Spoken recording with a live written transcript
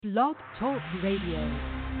Blog Talk Radio.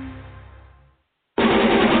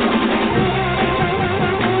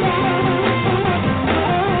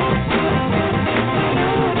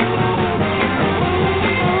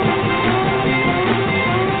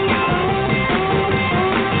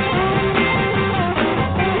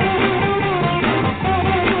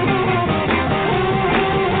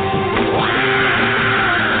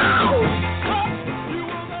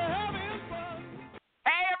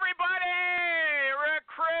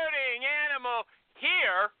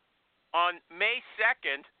 On May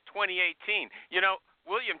 2nd, 2018,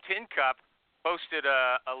 William Tincup posted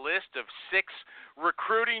a list of 6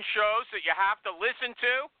 recruiting shows that you have to listen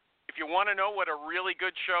to if you want to know what a really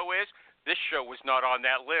good show is. This show was not on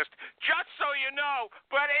that list, just so you know,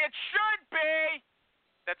 but it should be.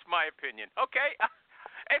 That's my opinion, okay?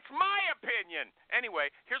 It's my opinion.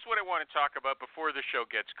 Anyway, here's what I want to talk about before the show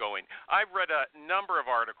gets going. I've read a number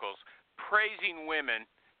of articles praising women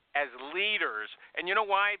as leaders. And you know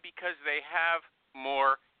why? Because they have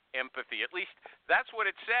more empathy. At least that's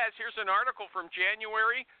what it says. Here's an article from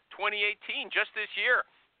January 2018, just this year.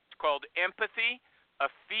 It's called Empathy,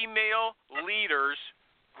 a Female Leader's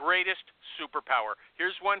Greatest Superpower.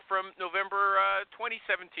 Here's one from November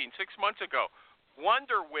 2017, 6 months ago.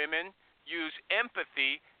 Wonder Women use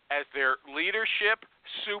empathy as their leadership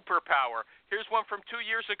superpower. Here's one from 2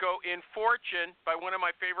 years ago in Fortune by one of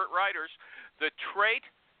my favorite writers. The trait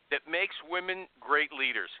that makes women great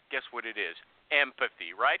leaders. Guess what it is?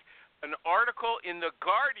 Empathy, right? An article in The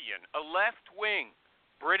Guardian, a left-wing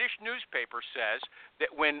British newspaper, says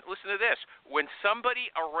that listen to this, when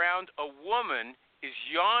somebody around a woman is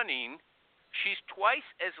yawning, she's twice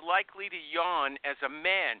as likely to yawn as a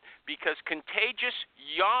man because contagious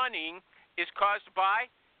yawning is caused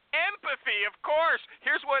by empathy, of course.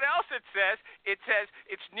 Here's what else it says. It says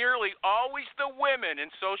it's nearly always the women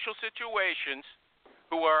in social situations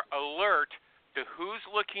who are alert to who's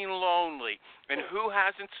looking lonely and who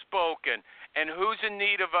hasn't spoken and who's in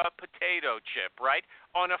need of a potato chip, right?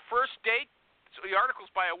 On a first date, so the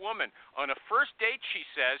article's by a woman. On a first date, she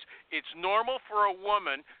says, it's normal for a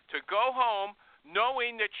woman to go home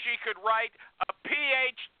knowing that she could write a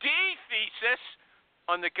PhD thesis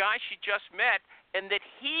on the guy she just met and that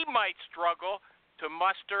he might struggle to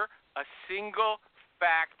muster a single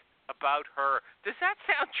fact about her. Does that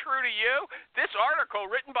sound true to you? This article,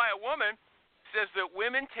 written by a woman, says that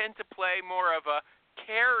women tend to play more of a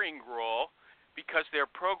caring role because they're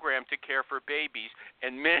programmed to care for babies,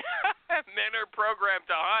 and men are programmed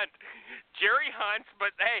to hunt. Jerry hunts,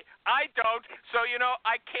 but hey, I don't. So,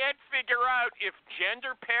 I can't figure out if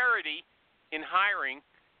gender parity in hiring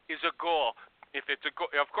is a goal. If it's a goal,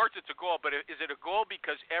 of course it's a goal, but is it a goal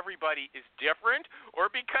because everybody is different or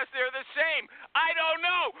because they're the same? I don't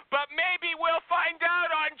know, but maybe we'll find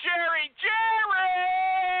out on Jerry.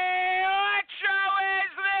 Jerry, what show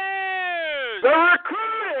is this? The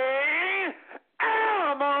Recruiting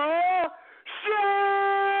Animal Show!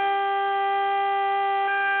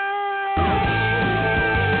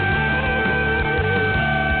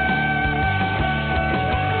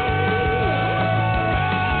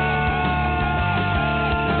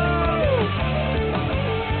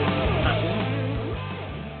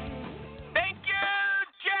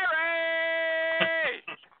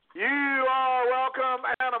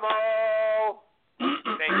 Animal.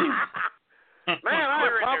 Thank you. Man,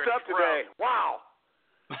 I'm pumped up today. Wow.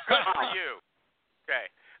 Good for you. Okay.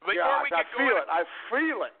 Before we get going, I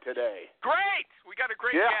feel it today. Great. We got a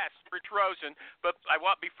great guest, Rich Rosen. But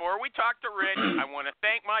before we talk to Rich, I want to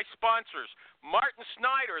thank my sponsors, Martin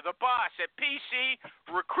Snyder, the boss at PC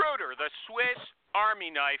Recruiter, the Swiss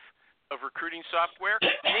Army knife of recruiting software,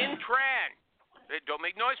 Nin Tran. Don't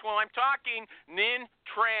make noise while I'm talking. Nin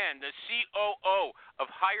Tran, the COO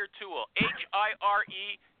of HireTool,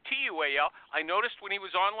 HireTual. I noticed when he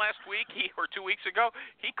was on last week, or 2 weeks ago,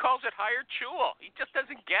 he calls it HireTool. He just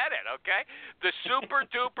doesn't get it, okay? The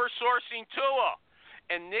super-duper sourcing tool.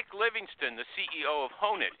 And Nick Livingston, the CEO of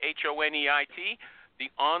Honeit, Honeit,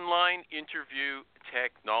 the online interview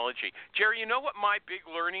technology. Jerry, you know what my big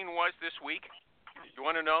learning was this week? You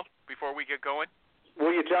want to know before we get going?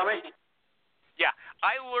 Will you tell me? Yeah,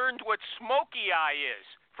 I learned what smoky eye is.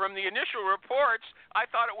 From the initial reports, I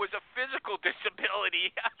thought it was a physical disability,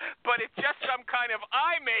 but it's just some kind of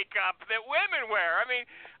eye makeup that women wear. I mean,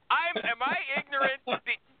 am I ignorant?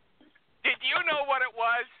 Did you know what it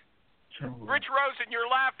was? Rich Rosen, you're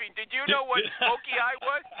laughing. Did you know what smoky eye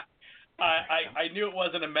was? I knew it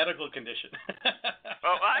wasn't a medical condition.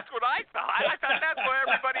 Well, that's what I thought. I thought that's why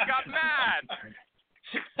everybody got mad.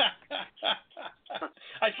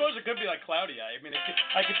 I suppose it could be like cloudy eye. I mean,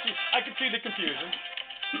 I could see the confusion.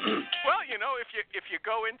 Well, if you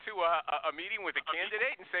go into a meeting with a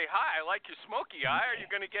candidate and say, "Hi, I like your smoky eye," are you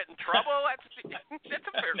going to get in trouble? That's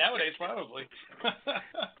a fair. Nowadays, probably.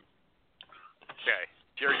 Okay.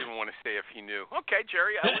 Jerry didn't want to say if he knew. Okay,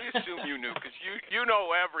 Jerry, I will assume you knew because you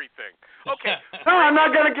know everything. Okay. No, I'm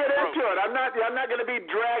not going to get into it. I'm not going to be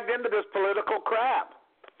dragged into this political crap.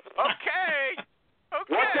 Okay.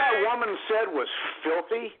 What that woman said was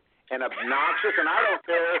filthy and obnoxious, and I don't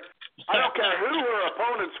care. I don't care who her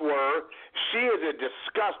opponents were. She is a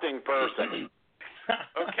disgusting person.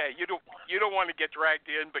 Okay, you don't want to get dragged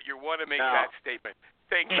in, but you want to make that statement.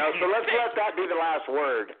 Thank you. No, so let's let that be the last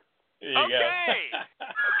word. Okay.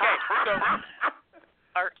 So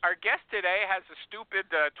our guest today has a stupid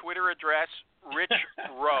Twitter address, Rich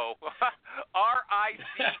Rowe,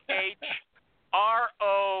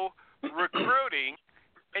 RICHRO Recruiting,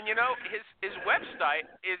 and his website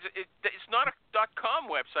it's not a .com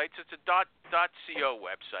website, it's a .co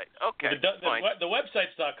website. Okay, fine. The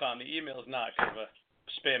website's .com. The email is not kind of a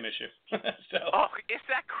spam issue. Oh, is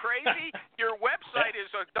that crazy? Your website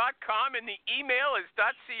is a .com and the email is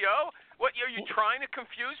 .co? What, are you trying to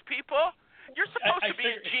confuse people? You're supposed to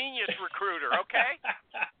be a genius recruiter, okay?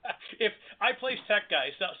 If I place tech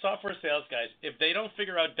guys, software sales guys, if they don't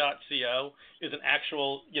figure out .co is an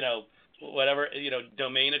actual,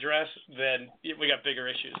 domain address, then we got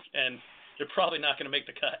bigger issues, and they're probably not going to make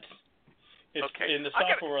the cut. In the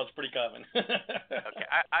software world, it's pretty common. Okay,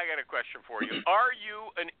 I got a question for you. Are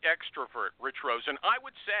you an extrovert, Rich Rosen? I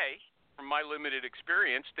would say, from my limited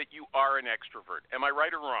experience, that you are an extrovert. Am I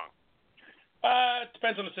right or wrong? It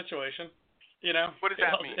depends on the situation. What does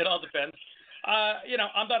that mean? It all depends.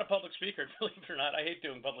 I'm not a public speaker, believe it or not. I hate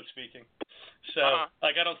doing public speaking. So,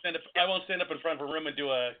 I won't stand up in front of a room and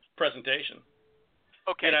do a presentation.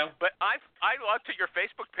 Okay, but I looked at your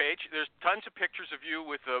Facebook page. There's tons of pictures of you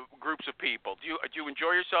with groups of people. Do you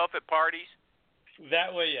enjoy yourself at parties?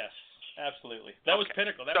 That way, yes, absolutely. That was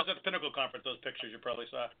Pinnacle. That was at the Pinnacle conference. Those pictures you probably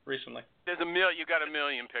saw recently. There's you got a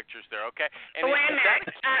million pictures there. Okay. And wait a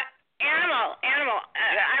minute. Animal.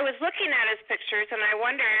 I was looking at his pictures and I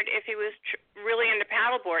wondered if he was really into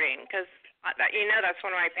paddleboarding because that's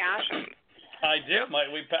one of my passions. I do.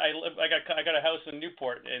 I got a house in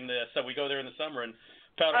Newport, and so we go there in the summer and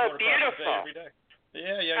paddleboard across the bay every day.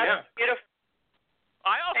 Yeah. Beautiful.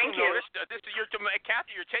 I also noticed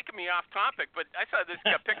Kathy, you're taking me off topic, but I saw this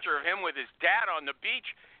picture of him with his dad on the beach.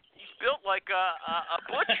 He's built like a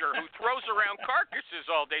butcher who throws around carcasses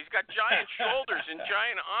all day. He's got giant shoulders and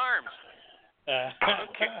giant arms.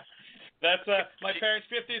 Okay. That's my parents'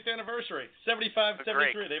 50th anniversary, 75,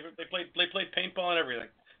 73. They played paintball and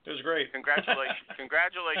everything. It was great.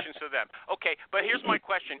 Congratulations to them. Okay, but here's my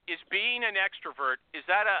question. Is being an extrovert, is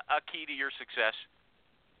that a key to your success?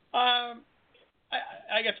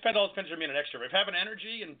 I guess it all depends on being an extrovert. If having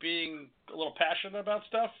energy and being a little passionate about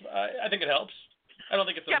stuff, I think it helps. I don't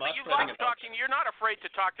think it's a must, but you like talking. You're not afraid to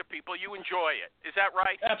talk to people. You enjoy it. Is that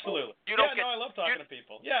right? Absolutely. I love talking to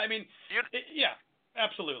people. Yeah, I mean,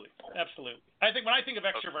 absolutely. I think when I think of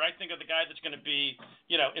extrovert, I think of the guy that's going to be,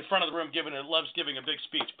 in front of the room loves giving a big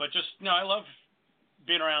speech. But just, I love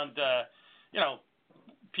being around,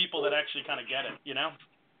 people that actually kind of get it,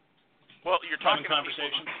 Well, you're talking having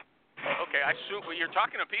conversations. Okay, I assume you're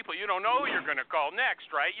talking to people you don't know who you're going to call next,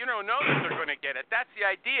 right? You don't know that they're going to get it. That's the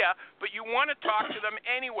idea, but you want to talk to them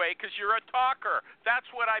anyway because you're a talker. That's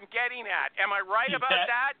what I'm getting at. Am I right about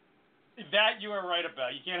that? That you are right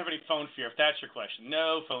about. You can't have any phone fear, if that's your question.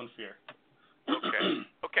 No phone fear.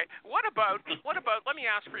 Okay. What about? Let me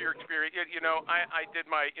ask for your experience. I did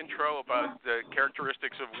my intro about the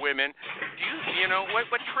characteristics of women.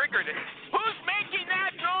 What triggered it? Who's making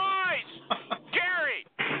that noise? Jerry,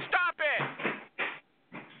 stop it!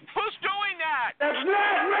 Who's doing that? That's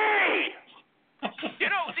not me.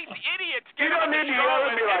 These idiots. You don't need to yell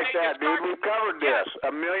at me like that, dude. We've covered this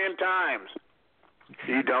a million times.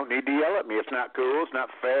 You don't need to yell at me. It's not cool. It's not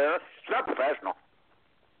fair. It's not professional.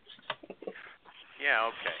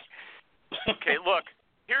 Yeah, okay. Okay, look,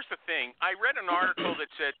 here's the thing. I read an article that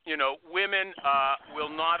said, women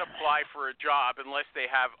will not apply for a job unless they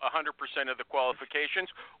have 100% of the qualifications,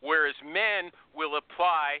 whereas men will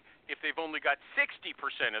apply if they've only got 60%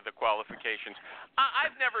 of the qualifications.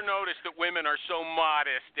 I've never noticed that women are so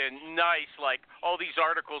modest and nice like all these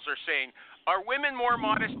articles are saying. Are women more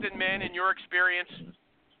modest than men in your experience?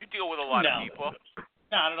 You deal with a lot of people.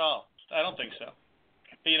 Not at all. I don't think so.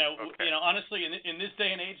 Honestly, in this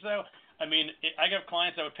day and age, though, I mean, I have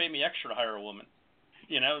clients that would pay me extra to hire a woman.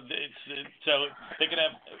 So they could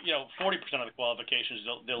have 40% of the qualifications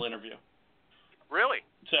they'll interview. Really?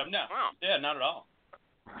 So no. Wow. Yeah, not at all.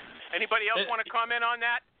 Anybody else want to comment on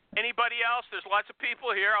that? Anybody else? There's lots of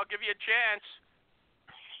people here. I'll give you a chance.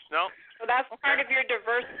 No? So that's part of your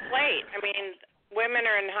diverse slate. I mean, women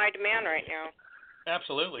are in high demand right now.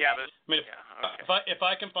 Absolutely. Yeah, but, I mean, if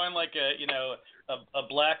I can find like a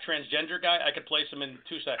black transgender guy, I could place him in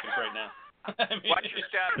 2 seconds right now. I mean, watch your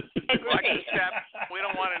step. Watch your step. We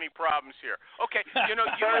don't want any problems here. Okay, you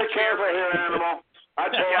Very careful here, Animal. I'd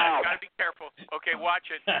pull out. Gotta be careful. Okay, watch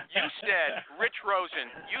it. You said, Rich Rosen,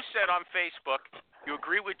 you said on Facebook, you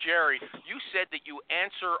agree with Jerry, you said that you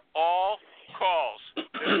answer all calls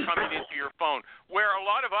that are coming into your phone, where a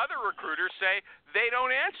lot of other recruiters say they don't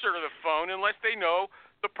answer the phone unless they know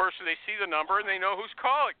the person, they see the number, and they know who's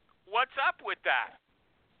calling. What's up with that?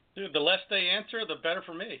 Dude, the less they answer, the better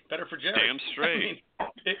for me. Better for Jerry. Damn straight. I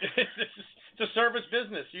mean, it's a service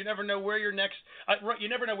business. You never know where your next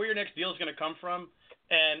deal is going to come from.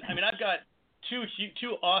 And I mean, I've got two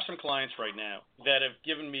awesome clients right now that have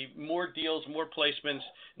given me more deals, more placements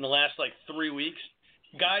in the last like 3 weeks.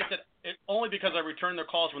 Guys that only because I returned their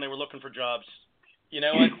calls when they were looking for jobs. You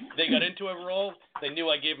know what? They got into a role. They knew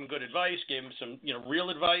I gave them good advice, gave them some real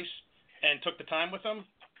advice, and took the time with them.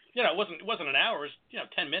 It wasn't an hour, it was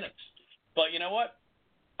 10 minutes. But you know what?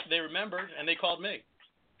 They remembered and they called me.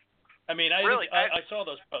 I mean, I saw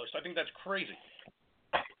those posts. I think that's crazy.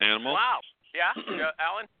 Animal. Wow. Yeah,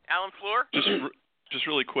 Alan Fleur. Just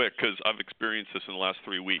really quick, because I've experienced this in the last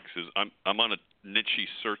 3 weeks. I'm on a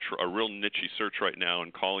real niche search right now,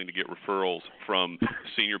 and calling to get referrals from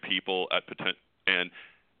senior people and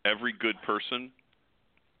every good person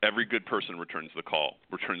returns the call,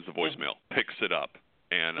 returns the voicemail, picks it up.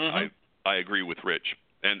 And I agree with Rich.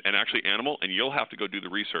 And actually, Animal, and you'll have to go do the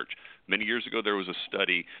research. Many years ago, there was a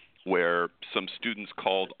study where some students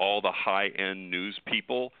called all the high-end news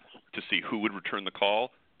people to see who would return the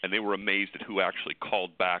call, and they were amazed at who actually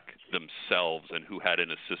called back themselves and who had an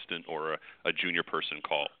assistant or a junior person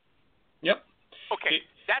call. Yep. Okay,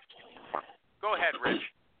 go ahead, Rich.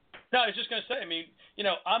 No, I was just going to say, I mean,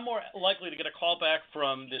 I'm more likely to get a call back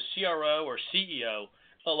from the CRO or CEO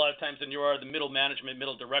a lot of times than you are the middle management,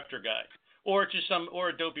 middle director guy, or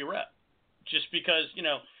a dopey rep, just because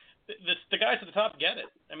the guys at the top get it.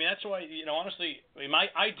 I mean, that's why honestly,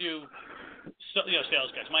 I do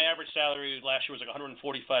sales guys. My average salary last year was like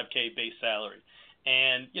 $145K base salary,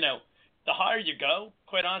 and the higher you go,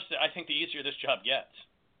 quite honestly, I think the easier this job gets.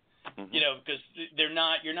 Because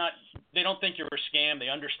they don't think you're a scam.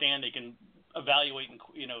 They understand they can evaluate in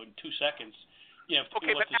 2 seconds.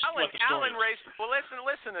 Okay, but Alan raised. Well,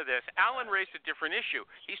 listen to this. Alan raised a different issue.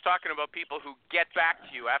 He's talking about people who get back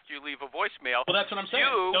to you after you leave a voicemail. Well, that's what I'm saying.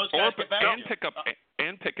 Those guys get back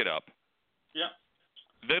and pick it up. Yeah.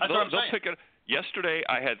 They'll pick it. Yesterday,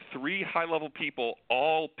 I had 3 high-level people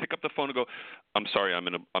all pick up the phone and go, "I'm sorry, I'm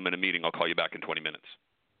in a meeting. I'll call you back in 20 minutes."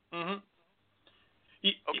 Mm-hmm.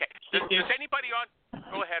 Okay. Does anybody on?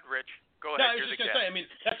 Go ahead, Rich. Go ahead. No, I was just going to say, I mean,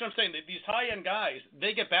 that's what I'm saying. These high-end guys,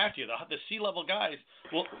 they get back to you. The C-level guys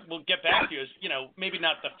will get back to you as, maybe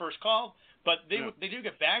not the first call, but they do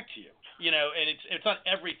get back to you. And it's not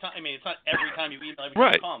every time. I mean, it's not every time you email, every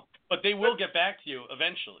time you call them, but they will get back to you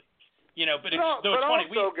eventually. But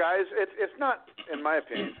also, guys, it's not, in my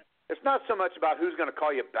opinion, it's not so much about who's going to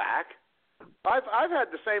call you back. I've had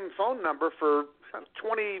the same phone number for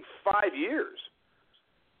 25 years.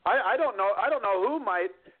 I don't know who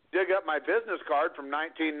might dig up my business card from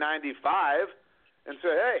 1995 and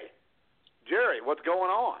say, "Hey, Jerry, what's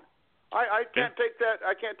going on?" I can't take that.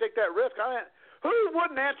 I can't take that risk. Who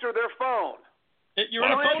wouldn't answer their phone? You're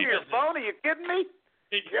in a phone business. Your phone? Are you kidding me?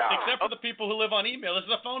 Except for the people who live on email. This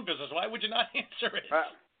is a phone business. Why would you not answer it?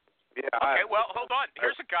 Okay, well, hold on.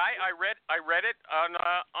 Here's a guy. I read it on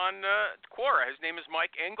Quora. His name is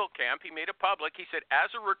Mike Engelkamp. He made it public. He said, as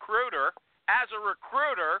a recruiter,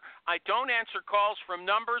 I don't answer calls from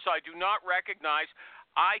numbers I do not recognize.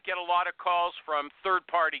 I get a lot of calls from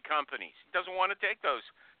third-party companies. He doesn't want to take those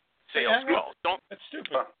sales calls. That's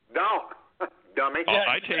stupid. No, dummy.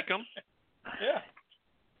 I take them. Yeah.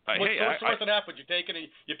 What's worth it happen? You take it,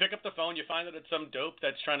 and you pick up the phone, you find that it's some dope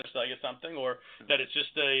that's trying to sell you something, or that it's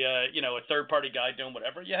just a third-party guy doing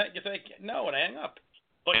whatever. You think no, and hang up.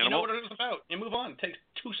 But you know what it is about. You move on. It takes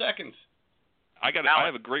 2 seconds. I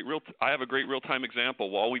have a great real-time example.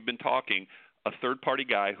 While we've been talking, a third-party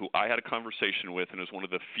guy who I had a conversation with and is one of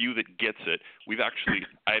the few that gets it.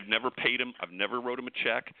 I've never paid him. I've never wrote him a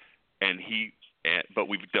check, but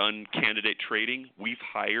we've done candidate trading. We've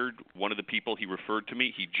hired one of the people he referred to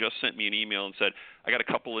me. He just sent me an email and said, "I got a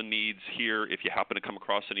couple of needs here. If you happen to come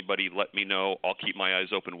across anybody, let me know. I'll keep my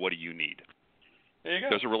eyes open. What do you need?" There you go.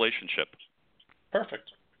 There's a relationship. Perfect.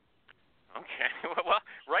 Okay. Well,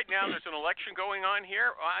 right now there's an election going on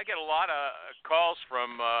here. I get a lot of calls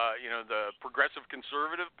from, the Progressive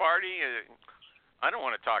Conservative Party. I don't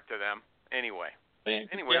want to talk to them anyway. You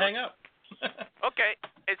hang up. Okay.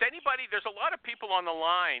 There's a lot of people on the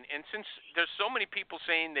line, and since there's so many people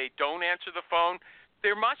saying they don't answer the phone,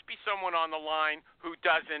 there must be someone on the line who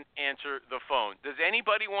doesn't answer the phone. Does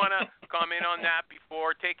anybody want to comment on that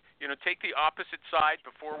before take the opposite side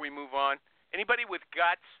before we move on? Anybody with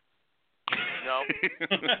guts? No.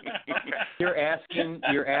 Okay. You're asking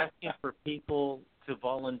for people to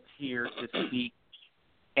volunteer to speak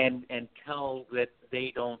and tell that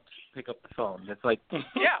they don't pick up the phone. That's like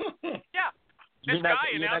yeah. This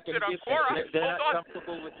guy announced it on Quora. They're not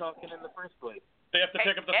comfortable with talking in the first place. They have to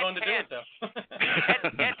pick up the phone to do it, though.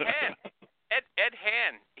 Ed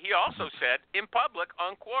Han, he also said in public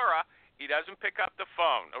on Quora he doesn't pick up the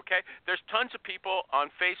phone. Okay, there's tons of people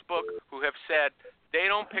on Facebook who have said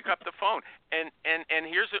they don't pick up the phone, and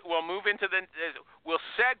we'll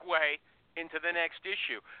segue into the next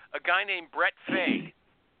issue. A guy named Brett Fay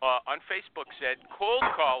on Facebook said cold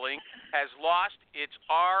calling has lost its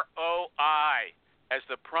ROI as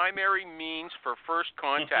the primary means for first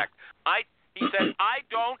contact. He said, I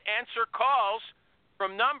don't answer calls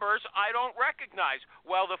from numbers I don't recognize.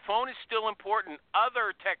 While the phone is still important,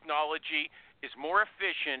 other technology is more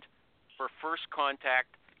efficient for first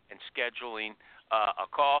contact and scheduling a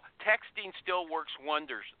call. Texting still works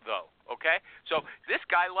wonders, though, okay? So this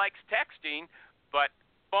guy likes texting, but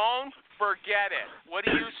phone, forget it. What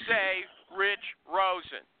do you say, Rich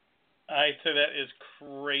Rosen? I say that is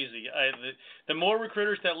crazy. The more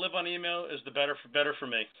recruiters that live on email is the better for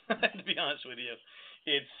me. To be honest with you,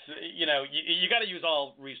 it's you got to use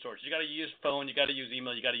all resources. You got to use phone. You got to use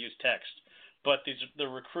email. You got to use text. But the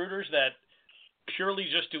recruiters that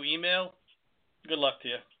purely just do email, good luck to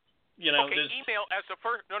you. Okay, email as the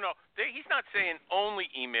first. No, he's not saying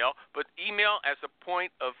only email, but email as a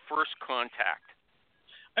point of first contact.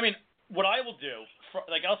 I mean, what I will do,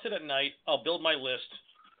 I'll sit at night. I'll build my list.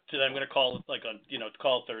 That I'm going to call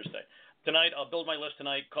call Thursday. Tonight I'll build my list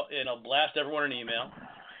tonight and I'll blast everyone an email,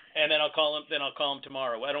 and then I'll call them. Then I'll call them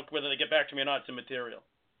tomorrow. I don't whether they get back to me or not. It's immaterial.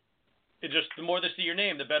 It just the more they see your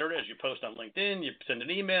name, the better it is. You post on LinkedIn, you send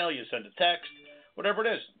an email, you send a text, whatever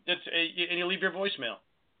it is. And you leave your voicemail.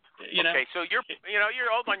 Okay, so you're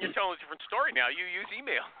hold on. You're telling a different story now. You use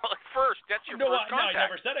email first. That's your first contact. No, I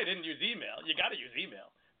never said I didn't use email. You got to use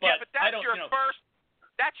email. But that's your first.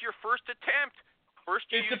 That's your first attempt. First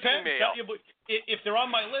you use depends. email. If they're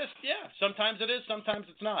on my list, yeah, sometimes it is, sometimes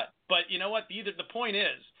it's not. But you know what? The point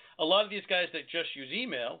is, a lot of these guys that just use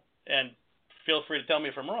email, and feel free to tell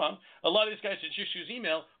me if I'm wrong, a lot of these guys that just use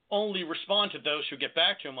email only respond to those who get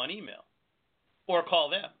back to them on email or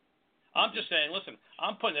call them. I'm just saying, listen,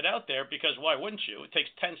 I'm putting it out there because why wouldn't you? It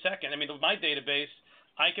takes 10 seconds. I mean, with my database,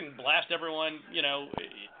 I can blast everyone,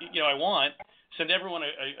 I want, send everyone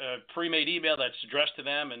a pre-made email that's addressed to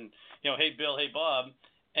them and, hey, Bill, hey, Bob,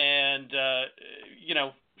 and,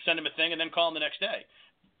 send them a thing and then call them the next day.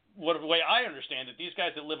 The way I understand it, these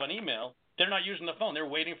guys that live on email, they're not using the phone. They're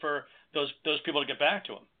waiting for those people to get back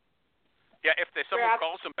to them. Yeah, if someone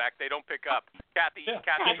calls them back, they don't pick up. Kathy,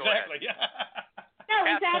 exactly. Go ahead. Yeah. No,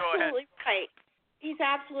 he's absolutely right. He's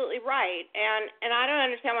absolutely right, and I don't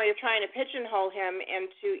understand why you're trying to pigeonhole him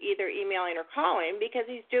into either emailing or calling, because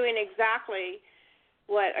he's doing exactly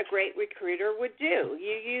what a great recruiter would do.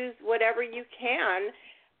 You use whatever you can,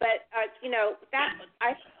 but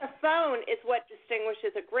the phone is what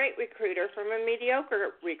distinguishes a great recruiter from a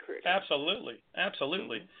mediocre recruiter. Absolutely.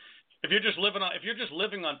 If you're just living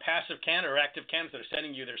on passive candidates or active candidates that are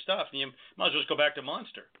sending you their stuff, you might as well just go back to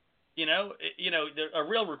Monster. A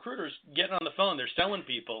real recruiter's getting on the phone. They're selling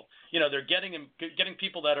people. They're getting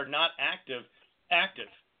people that are not active,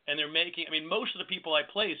 and they're making. I mean, most of the people I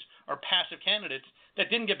place are passive candidates that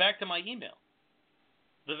didn't get back to my email.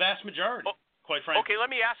 The vast majority, quite frankly. Okay, let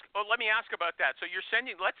me ask about that. So you're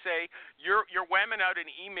sending. Let's say you're whamming out an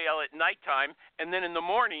email at nighttime, and then in the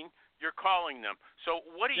morning you're calling them. So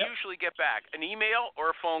what do you usually get back? An email or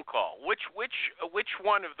a phone call? Which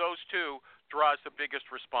one of those two draws the biggest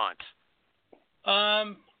response?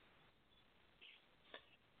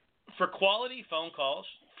 For quality, phone calls.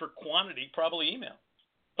 For quantity, probably email.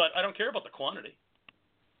 But I don't care about the quantity.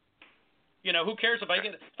 Who cares if I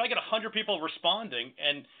get 100 people responding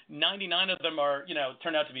and 99 of them are,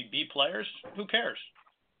 turn out to be B players? Who cares?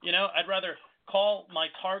 I'd rather call my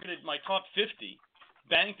top 50,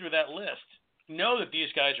 bang through that list, know that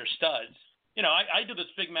these guys are studs. I do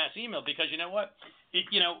this big mass email because you know what?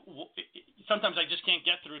 Sometimes I just can't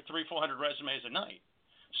get through 300-400 resumes a night.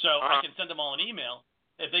 So I can send them all an email,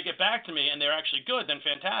 If they get back to me and they're actually good, then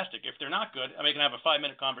fantastic. If they're not good, I mean, can have a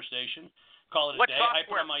 5-minute conversation, call it a day. Software? I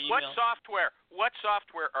put on my email. What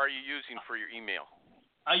software are you using for your email?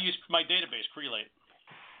 I use my database, Crelate.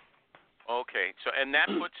 Okay, and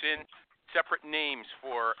that puts in separate names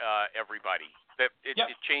for everybody. It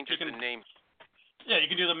changes the name. Yeah, you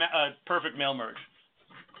can do the perfect mail merge.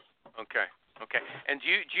 Okay. And do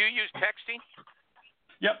you use texting?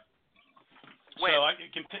 Yep. When? So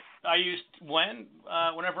I use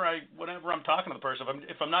whenever I'm talking to the person.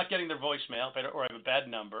 If I'm not getting their voicemail, or I have a bad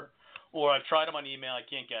number, or I've tried them on email, I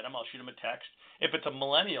can't get them, I'll shoot them a text. If it's a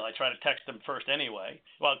millennial, I try to text them first anyway.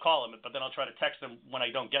 Well, I'll call them, but then I'll try to text them when I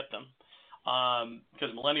don't get them,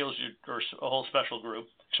 because millennials are a whole special group,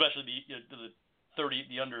 especially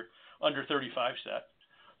the under 35 set.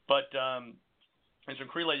 But and so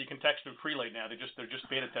Crelate, you can text through Crelate now. They're just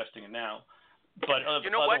beta testing it now. But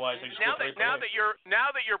otherwise, I just now that you're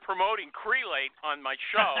promoting Crelate on my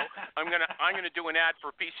show, I'm gonna do an ad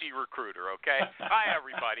for PC Recruiter. Okay, hi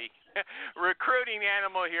everybody, recruiting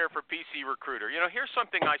animal here for PC Recruiter. Here's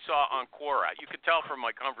something I saw on Quora. You could tell from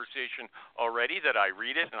my conversation already that I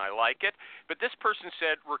read it and I like it. But this person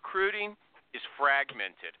said recruiting is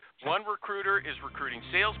fragmented. One recruiter is recruiting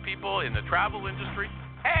salespeople in the travel industry.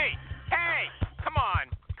 Hey, come on,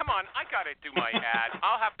 I gotta do my ad.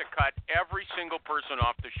 I'll have to cut every single person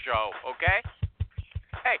off the show, okay?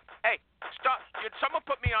 Hey, stop. Did someone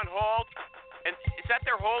put me on hold? And is that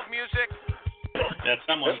their hold music? That's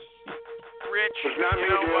someone. Rich, it's not you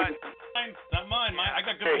know what? Not mine. I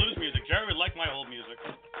got good blues music. Jerry would like my hold music.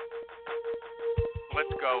 Let's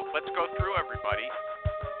go through everybody.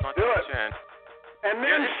 Do it. And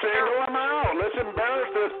then single them out. Let's embarrass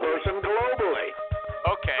this person globally.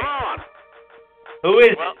 Okay. Come on. Who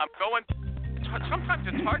is Well, it? I'm going. Sometimes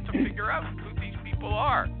it's hard to figure out who these people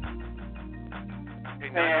are.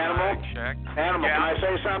 Hey, Animal. Animal, yeah. can I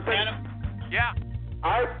say something? Yeah.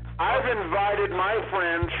 I've invited my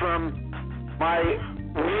friends from my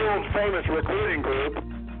world famous recruiting group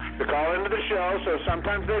to call into the show, so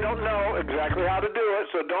sometimes they don't know exactly how to do it.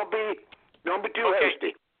 So don't be too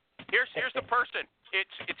hasty. Here's the person.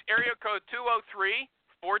 It's area code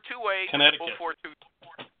 203-428-0423. Connecticut.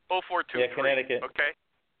 0423. Yeah, Connecticut.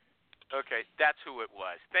 Okay, that's who it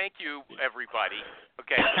was. Thank you, everybody.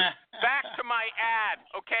 Okay, back to my ad.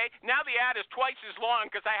 Okay, now the ad is twice as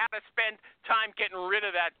long because I had to spend time getting rid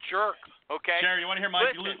of that jerk. Okay. Jerry, you want to hear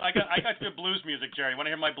my blues? I got good blues music, Jerry. You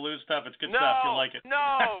want to hear my blues stuff? It's good stuff. You'll like it.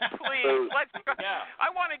 No, please. Let's. Yeah.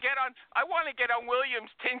 I want to get on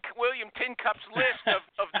William Tincup's list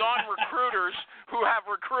of non-recruiters who have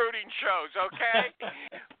recruiting shows. Okay.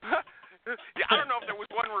 I don't know if there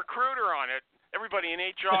was one recruiter on it. Everybody in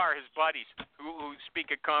HR, his buddies who speak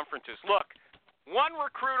at conferences. Look, one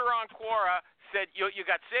recruiter on Quora said you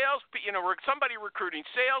got somebody recruiting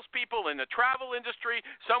salespeople in the travel industry.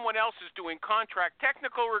 Someone else is doing contract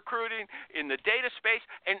technical recruiting in the data space,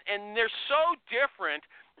 and they're so different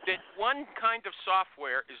that one kind of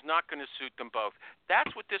software is not going to suit them both.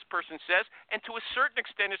 That's what this person says, and to a certain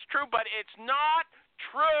extent it's true, but it's not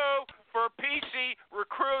true for PC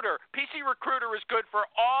Recruiter. PC Recruiter is good for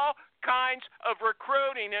all kinds of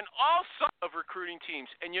recruiting and all sorts of recruiting teams.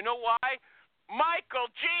 And you know why? Michael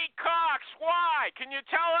G. Cox, why? Can you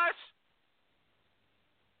tell us?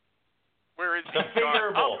 Where is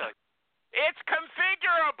configurable? It's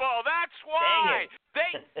configurable. That's why.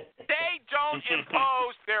 They don't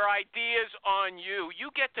impose their ideas on you. You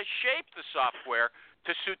get to shape the software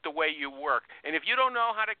to suit the way you work. And if you don't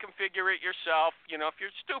know how to configure it yourself, if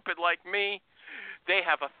you're stupid like me, they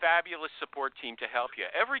have a fabulous support team to help you.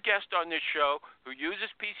 Every guest on this show who uses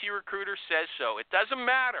PC Recruiter says so. It doesn't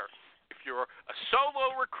matter if you're a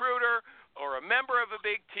solo recruiter or a member of a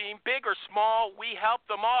big team, big or small, we help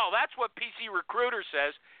them all. That's what PC Recruiter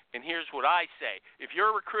says. And here's what I say. If you're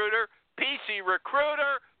a recruiter, PC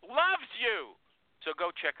Recruiter loves you. So go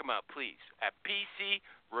check them out, please, at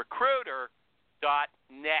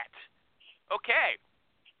PCRecruiter.net. Okay,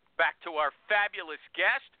 back to our fabulous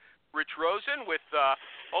guest, Rich Rosen, with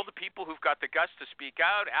all the people who've got the guts to speak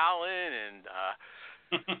out, Alan and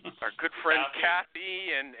our good friend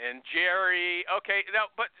Kathy and Jerry. Okay,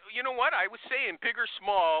 now, but you know what? I was saying, big or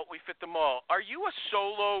small, we fit them all. Are you a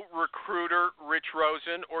solo recruiter, Rich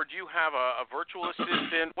Rosen, or do you have a virtual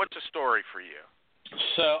assistant? What's the story for you?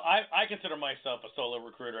 So I consider myself a solo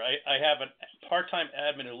recruiter. I have a part-time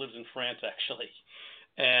admin who lives in France, actually.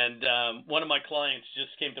 And one of my clients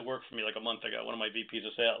just came to work for me like a month ago, one of my VPs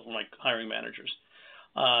of sales, one of my hiring managers,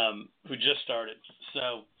 who just started.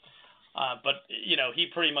 So, but, he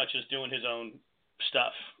pretty much is doing his own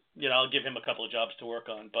stuff. I'll give him a couple of jobs to work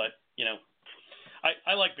on. But,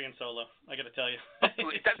 I like being solo. I got to tell you.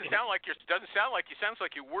 It doesn't sound like you. Sounds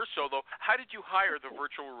like you were solo. How did you hire the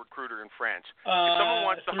virtual recruiter in France? If someone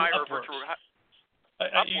wants to hire Upworks. a virtual,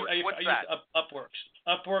 I use Upworks.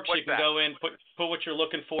 Upworks, What's you can that? go in, put what you're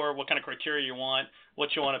looking for, what kind of criteria you want,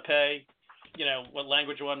 what you want to pay, what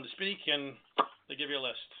language you want them to speak, and they give you a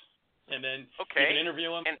list. And then you can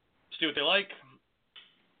interview them, see what they like.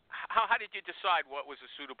 How did you decide what was a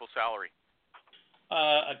suitable salary?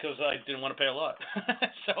 Because I didn't want to pay a lot.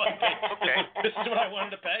 So I paid, this is what I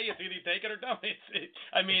wanted to pay. It's either you take it or don't. It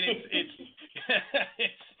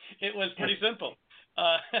was pretty simple.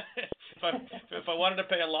 If I wanted to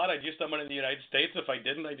pay a lot, I'd use someone in the United States. If I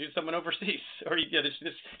didn't, I'd use someone overseas. Or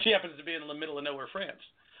she happens to be in the middle of nowhere, France.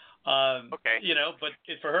 But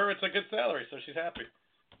for her, it's a good salary, so she's happy.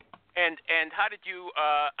 And how did you?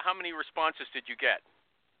 How many responses did you get?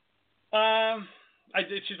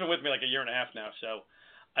 She's been with me like a year and a half now, so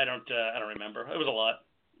I don't remember. It was a lot.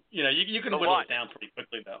 You can whittle it down pretty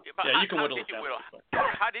quickly, though. But you can whittle it down.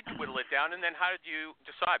 How did you whittle it down, and then how did you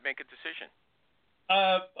make a decision?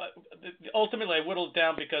 Ultimately, I whittled it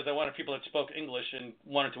down because I wanted people that spoke English and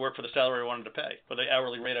wanted to work for the salary I wanted to pay, for the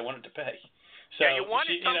hourly rate I wanted to pay. So you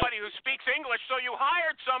wanted somebody who speaks English, so you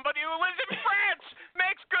hired somebody who lives in France.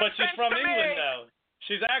 Makes good sense to me. But she's from England, though.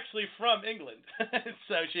 She's actually from England,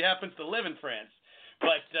 so she happens to live in France.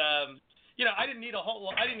 But I didn't need a whole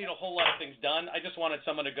lot of things done. I just wanted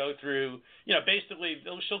someone to go through. Basically,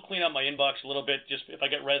 she'll clean up my inbox a little bit. Just if I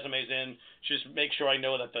get resumes in, just make sure I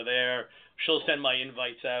know that they're there. She'll send my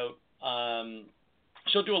invites out.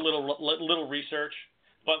 She'll do a little research.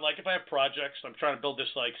 But like if I have projects, I'm trying to build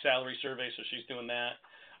this like salary survey, so she's doing that.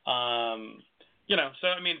 So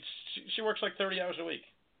I mean, she works like 30 hours a week,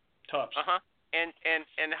 tops. And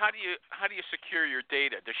how do you secure your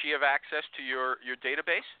data? Does she have access to your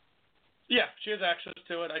database? Yeah, she has access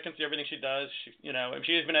to it. I can see everything she does. She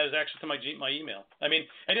even has access to my email. I mean,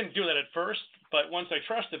 I didn't do that at first, but once I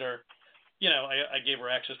trusted her, I gave her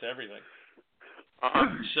access to everything.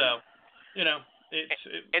 So, And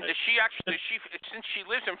does she since she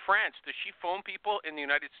lives in France, does she phone people in the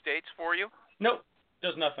United States for you? Nope,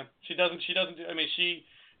 does nothing. She doesn't do. I mean, she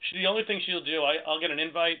the only thing she'll do. I'll get an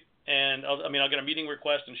invite. And I'll get a meeting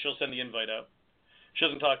request, and she'll send the invite out. She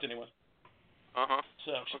doesn't talk to anyone.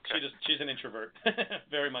 So she's an introvert,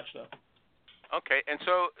 very much so. Okay, and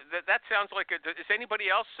so that sounds like does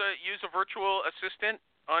anybody else use a virtual assistant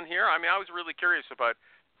on here? I mean, I was really curious about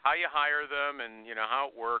how you hire them and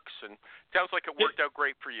how it works, and it sounds like it worked out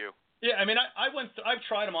great for you. Yeah, I mean, I've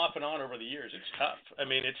tried them off and on over the years. It's tough. I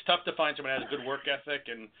mean, it's tough to find someone who has a good work ethic,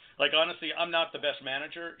 and like honestly, I'm not the best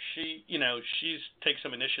manager. She's takes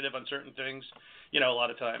some initiative on certain things, a lot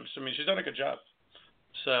of times. I mean, she's done a good job.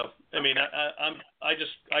 So I mean, I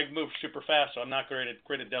move super fast, so I'm not great at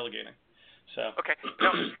delegating. So okay,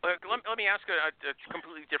 now let me ask a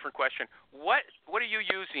completely different question. What are you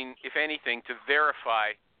using, if anything, to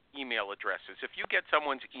verify email addresses? If you get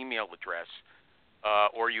someone's email address.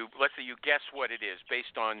 Or let's say you guess what it is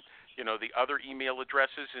based on, the other email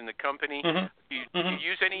addresses in the company. Do you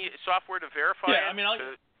use any software to verify it? Yeah, I mean,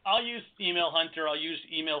 I'll use Email Hunter. I'll use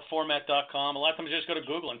emailformat.com. A lot of times I just go to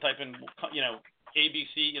Google and type in,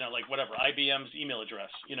 ABC, like whatever, IBM's email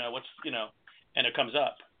address, and it comes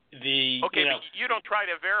up. But you don't try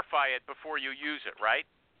to verify it before you use it, right?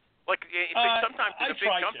 Like sometimes in a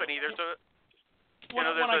big company, there's a,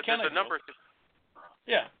 there's a number.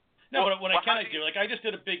 Yeah. No, but what I do, like I just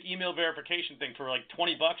did a big email verification thing for like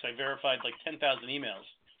 $20. I verified like 10,000 emails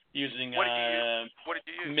using What did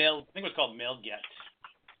you use? Mail. I think it was called MailGet.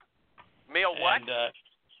 Mail what? And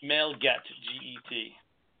MailGet, GET.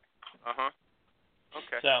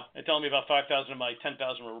 Okay. So it told me about 5,000 of my 10,000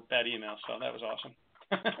 were bad emails, so that was awesome.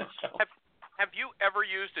 Have you ever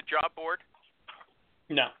used a job board?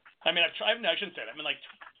 No. I mean, I've tried. No, I shouldn't say that. I mean, like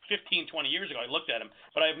 15, 20 years ago, I looked at them,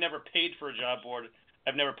 but I've never paid for a job board.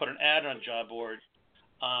 I've never put an ad on a job board.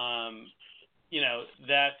 I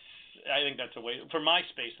think that's a waste. For my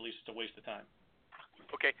space, at least, it's a waste of time.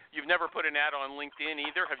 Okay. You've never put an ad on LinkedIn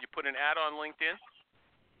either? Have you put an ad on LinkedIn?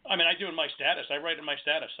 I mean, I do in my status. I write in my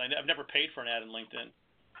status. I've never paid for an ad in LinkedIn.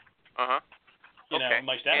 Okay.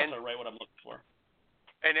 My status, I write what I'm looking for.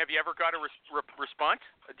 And have you ever got a response,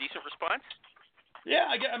 a decent response? Yeah,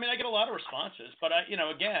 I get a lot of responses, but I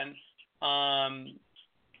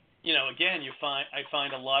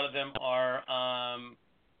find a lot of them are, sorry,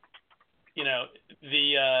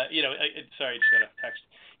 I just got a text.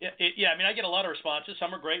 I mean, I get a lot of responses.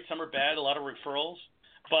 Some are great, some are bad, a lot of referrals.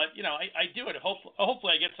 But, I do it.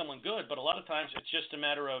 Hopefully I get someone good, but a lot of times it's just a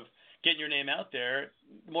matter of getting your name out there.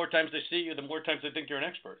 The more times they see you, the more times they think you're an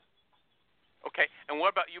expert. Okay. And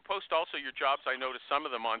what about you? Post also your jobs. I noticed some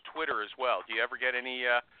of them on Twitter as well. Do you ever get any?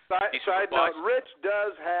 Side note: Rich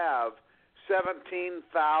does have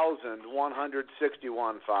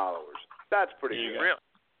 17,161 followers. That's pretty good. Really?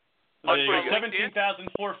 On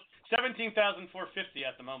 17,450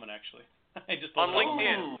 at the moment, actually. I just on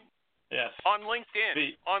LinkedIn. Yes. On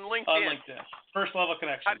LinkedIn. On LinkedIn. First level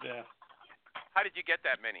connections. How did you get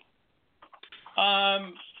that many?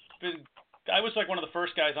 I was like one of the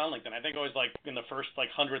first guys on LinkedIn. I think I was like in the first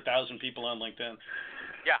 100,000 people on LinkedIn.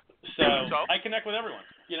 Yeah. So I connect with everyone.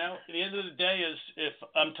 At the end of the day is if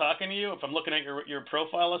I'm talking to you, if I'm looking at your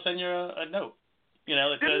profile, I'll send you a note.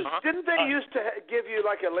 Didn't they used to give you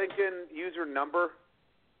like a LinkedIn user number?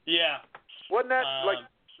 Yeah. Wasn't that like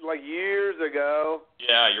years ago?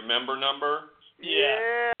 Yeah, your member number.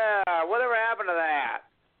 Yeah. Whatever happened to that?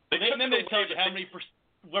 And then they tell you how many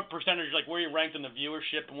what percentage, like where you ranked in the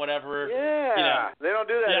viewership and whatever. Yeah. They don't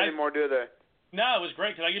do that anymore, do they? No, it was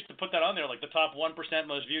great because I used to put that on there, like the top 1%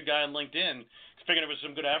 most viewed guy on LinkedIn. Figured it was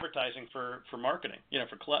some good advertising for marketing,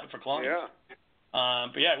 for clients. Yeah.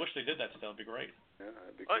 But yeah, I wish they did that still. It'd be great. Yeah,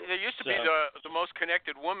 that'd be cool. There used to be the most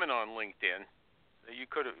connected woman on LinkedIn. You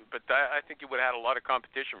could have, but I think you would have had a lot of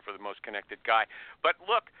competition for the most connected guy. But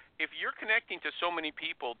look, if you're connecting to so many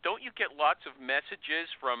people, don't you get lots of messages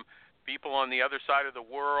from people on the other side of the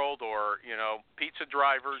world, or pizza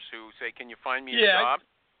drivers who say, "Can you find me a job?"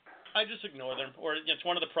 I just ignore them, or it's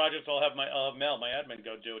one of the projects I'll have Mel, my admin,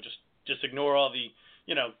 go do. Just ignore all the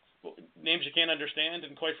names you can't understand,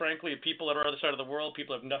 and quite frankly, people that are on the other side of the world,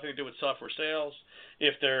 people have nothing to do with software sales.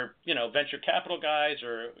 If they're venture capital guys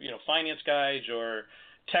or finance guys or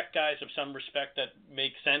tech guys of some respect that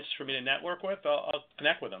make sense for me to network with, I'll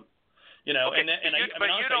connect with them. Okay,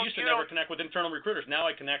 I used to never connect with internal recruiters. Now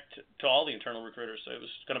I connect to all the internal recruiters, so it was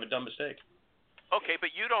kind of a dumb mistake. Okay,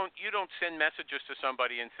 but you don't send messages to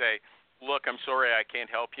somebody and say, "Look, I'm sorry, I can't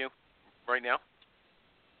help you right now."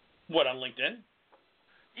 What, on LinkedIn?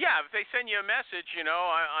 Yeah, if they send you a message,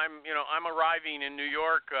 I'm arriving in New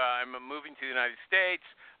York. I'm moving to the United States.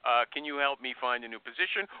 Can you help me find a new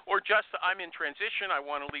position? Or just I'm in transition. I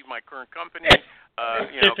want to leave my current company.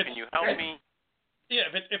 Can you help me? Yeah,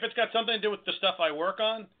 if it's got something to do with the stuff I work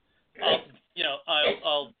on,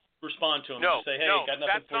 I'll respond to them and say, hey, got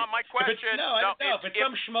nothing that's not my question. If it's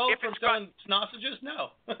some schmo from selling sausages,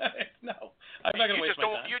 no. No. I'm not going to waste my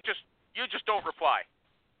time. You just don't reply.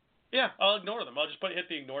 Yeah, I'll ignore them. I'll just hit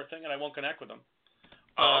the ignore thing, and I won't connect with them.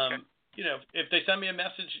 Okay. If they send me a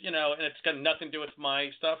message, and it's got nothing to do with my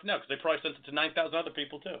stuff, no, because they probably sent it to 9,000 other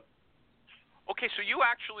people too. Okay, so you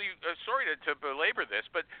actually, sorry to belabor this,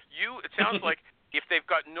 but it sounds like if they've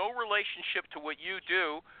got no relationship to what you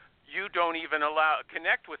do, you don't even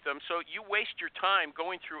connect with them. So you waste your time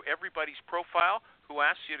going through everybody's profile who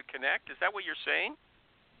asks you to connect. Is that what you're saying?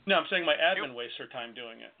 No, I'm saying my admin wastes her time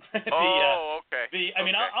doing it. Okay.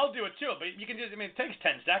 I'll do it too, but you can just, it takes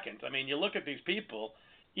 10 seconds. You look at these people,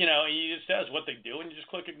 it just says what they do, and you just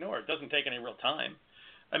click ignore. It doesn't take any real time.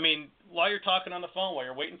 While you're talking on the phone, while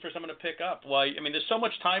you're waiting for someone to pick up, there's so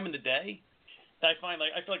much time in the day that I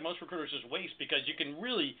feel like most recruiters just waste, because you can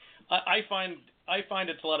really, I find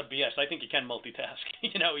it's a lot of BS. I think you can multitask. You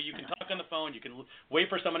can talk on the phone, you can wait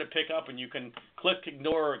for someone to pick up, and you can click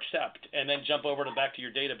ignore or accept, and then jump over back to your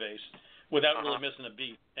database without really missing a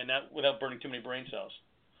beat, and without burning too many brain cells.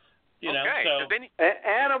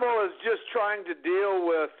 Animal is just trying to deal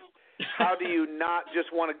with how do you not just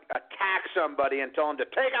want to attack somebody and tell them to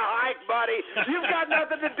take a hike, buddy? You've got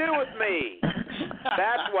nothing to do with me.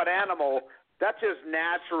 That's what Animal. That's his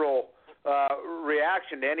natural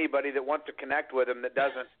reaction to anybody that wants to connect with him that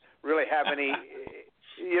doesn't really have any,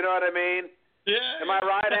 you know what I mean? Yeah. Am I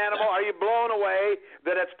right, Animal? Are you blown away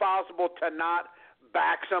that it's possible to not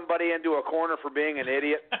back somebody into a corner for being an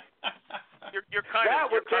idiot? That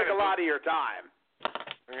would take a lot of your time.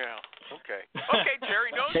 Yeah. Okay. Okay,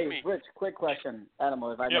 Jerry knows me. Hey, Rich, quick question.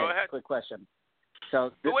 Animal, if I may, Go ahead. quick question.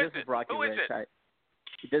 So this is Rocky. Who is Rich. it?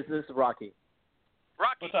 This is Rocky.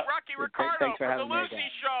 Rocky Ricardo Thanks for from having the me Lucy again.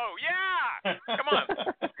 Show. Yeah. Come on.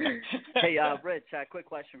 Hey, Rich, quick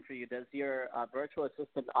question for you. Does your virtual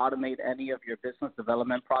assistant automate any of your business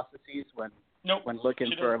development processes when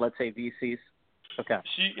looking for, let's say, VCs? Okay.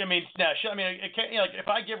 It can't, if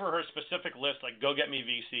I give her specific list, like go get me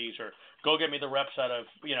VCs or go get me the reps out of,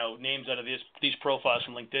 names out of these profiles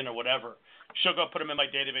from LinkedIn or whatever, she'll go put them in my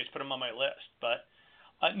database, put them on my list. But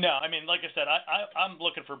no, like I said, I'm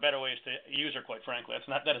looking for better ways to use her, quite frankly.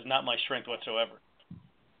 That is not my strength whatsoever.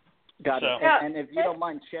 Got it. And if you don't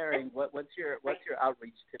mind sharing, what's your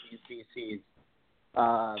outreach to these VCs?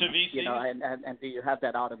 To VCs? And do you have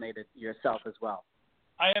that automated yourself as well?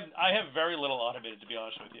 I have very little automated, to be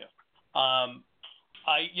honest with you.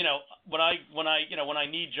 When I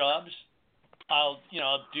need jobs, I'll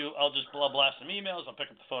just blast some emails. I'll pick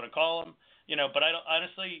up the phone and call them. But I don't,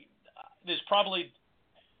 honestly, there's probably,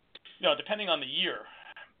 depending on the year,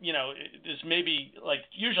 there's maybe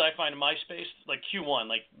usually I find in my space Q1,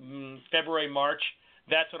 February, March.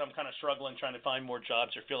 That's when I'm kind of struggling trying to find more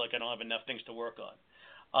jobs or feel like I don't have enough things to work on.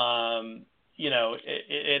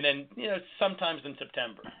 And then sometimes in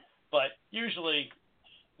September, but usually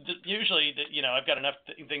I've got enough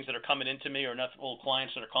things that are coming into me or enough old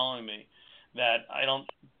clients that are calling me that I don't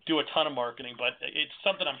do a ton of marketing, but it's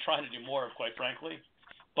something I'm trying to do more of, quite frankly.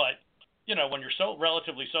 But when you're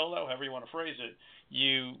relatively solo, however you want to phrase it,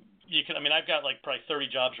 you can. I mean, I've got probably 30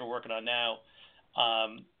 jobs we're working on now.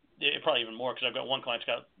 Probably even more because I've got one client's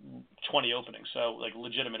got 20 openings, so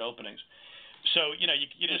legitimate openings. So you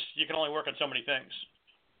can only work on so many things,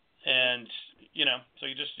 and so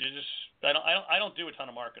you just I don't do a ton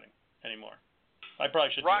of marketing anymore. I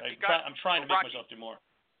probably should. Rocky, I'm trying to make myself do more.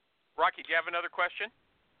 Rocky, do you have another question?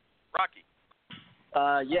 Rocky.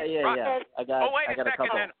 Yeah. I got a couple.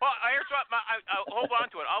 second then. Well, here's what. I'll hold on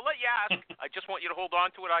to it. I'll let you ask. I just want you to hold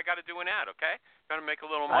on to it. I got to do an ad, okay? Got to make a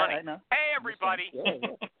little money. I know. Hey, everybody.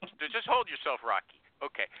 Yeah. Just hold yourself, Rocky.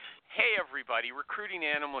 Okay. Hey, everybody. Recruiting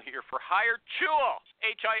Animal here for HireTool.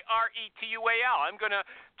 HireTual. I'm going to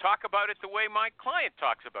talk about it the way my client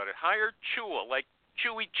talks about it. HireTool, like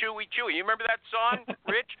chewy, chewy, chewy. You remember that song,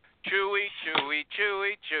 Rich? Chewy, chewy,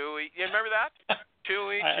 chewy, chewy. You remember that?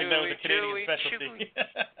 Chewy, chewy, chewy, chewy.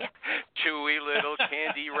 Chewy little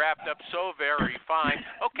candy wrapped up so very fine.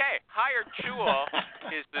 Okay, HireTool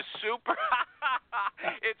is the super.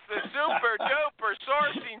 It's the super duper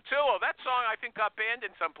sourcing tool. That song I think got banned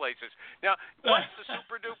in some places. Now, what's the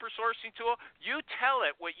super duper sourcing tool? You tell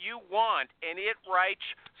it what you want, and it writes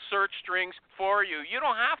search strings for you. You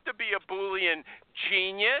don't have to be a Boolean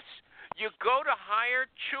genius. You go to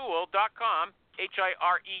HireTool.com,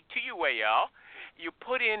 HireTual. You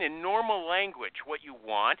put in normal language what you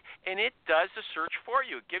want, and it does the search for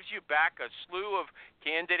you. It gives you back a slew of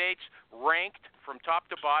candidates ranked from top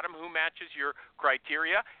to bottom who matches your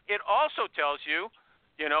criteria. It also tells you,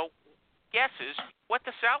 guesses what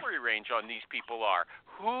the salary range on these people are,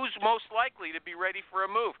 who's most likely to be ready for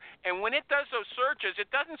a move. And when it does those searches,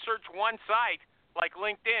 it doesn't search one site like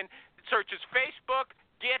LinkedIn. It searches Facebook,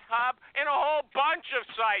 GitHub, and a whole bunch of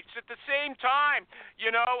sites at the same time.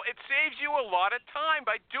 It saves you a lot of time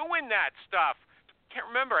by doing that stuff. Can't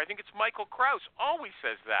remember. I think it's Michael Krause always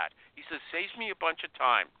says that. He says, saves me a bunch of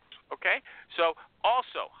time. Okay? So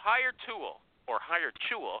also, HireTool or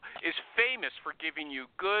HireTool is famous for giving you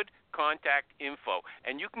good contact info.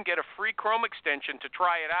 And you can get a free Chrome extension to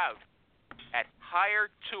try it out at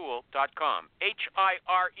HireTool.com.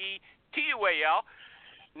 HireTual.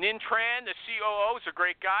 Nin Tran, the COO, is a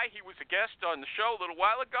great guy. He was a guest on the show a little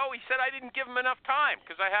while ago. He said I didn't give him enough time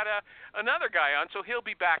because I had another guy on, so he'll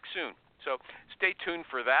be back soon. So stay tuned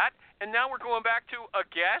for that. And now we're going back to a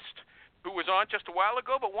guest who was on just a while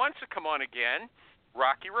ago but wants to come on again,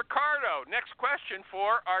 Rocky Ricardo. Next question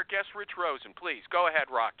for our guest, Rich Rosen. Please, go ahead,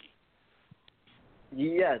 Rocky.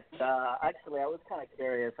 Yes. Actually, I was kind of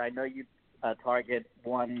curious. I know you target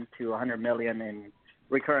 $1 to $100 million in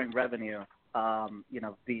recurring revenue.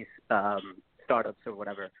 These startups or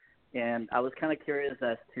whatever. And I was kind of curious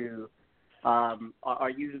as to, are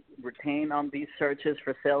you retained on these searches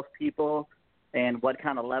for salespeople? And what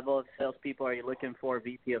kind of level of salespeople are you looking for,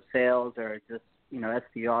 VP of sales or just,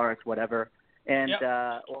 SDRs, whatever? And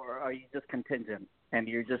or are you just contingent and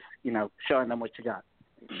you're just, showing them what you got?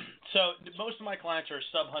 So most of my clients are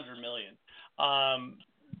sub 100 million. I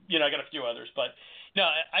got a few others, but no,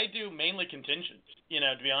 I do mainly contingent,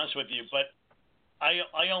 to be honest with you. But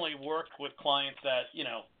I only work with clients that,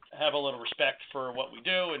 have a little respect for what we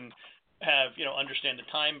do and have, understand the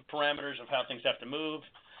time parameters of how things have to move.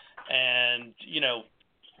 And,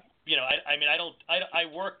 I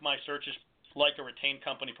work my searches like a retained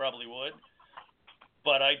company probably would,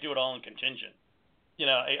 but I do it all in contingent.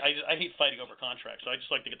 I hate fighting over contracts, so I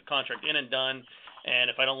just like to get the contract in and done.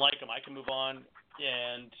 And if I don't like them, I can move on.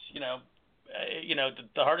 And,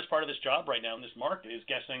 the hardest part of this job right now in this market is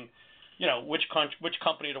guessing, which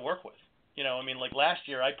company to work with. Last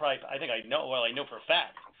year, I know for a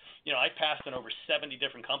fact, I passed on over 70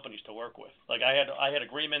 different companies to work with. I had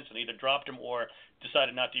agreements and either dropped them or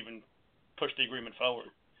decided not to even push the agreement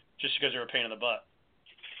forward just because they were a pain in the butt.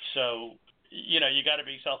 So, you got to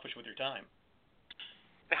be selfish with your time.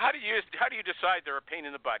 How do you decide they're a pain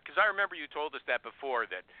in the butt? Because I remember you told us that before,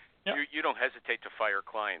 that you don't hesitate to fire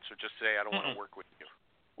clients or just say, I don't want to work with you.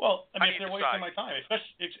 Well, I mean, if they're wasting my time,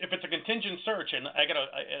 especially if it's a contingent search and I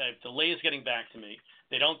have delays getting back to me,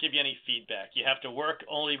 they don't give you any feedback. You have to work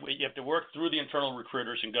through the internal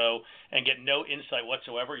recruiters and go and get no insight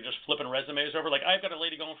whatsoever. You're just flipping resumes over. Like, I've got a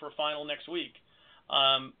lady going for a final next week.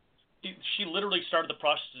 She literally started the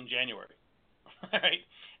process in January, right?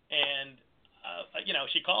 And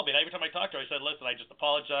she called me, and every time I talked to her, I said, "Listen, I just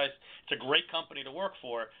apologize. It's a great company to work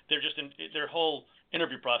for. They're just their whole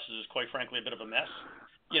interview process is, quite frankly, a bit of a mess."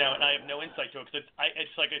 And I have no insight to it because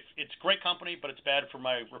it's a great company, but it's bad for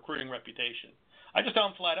my recruiting reputation. I just tell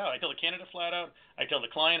them flat out. I tell the candidate flat out. I tell the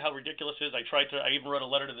client how ridiculous it is. I even wrote a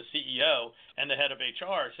letter to the CEO and the head of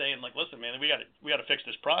HR saying, like, listen, man, we got to fix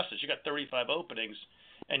this process. You got 35 openings,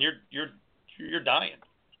 and you're dying,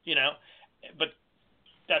 But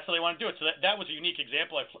that's how they want to do it. So that was a unique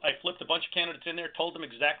example. I flipped a bunch of candidates in there, told them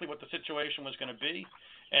exactly what the situation was going to be,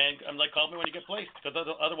 and I'm like, call me when you get placed, because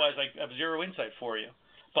otherwise I have zero insight for you.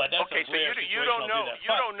 But that's okay, so you don't know.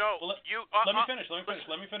 You don't know. Let me finish. Let me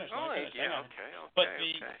finish. Yeah, okay.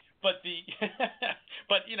 But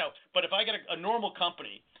if I get a normal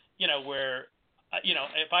company, where,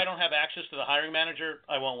 if I don't have access to the hiring manager,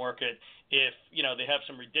 I won't work it. If they have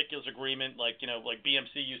some ridiculous agreement, like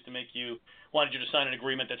BMC used to wanted you to sign an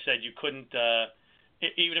agreement that said you couldn't,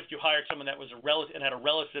 even if you hired someone that was a relative and had a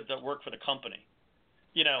relative that worked for the company,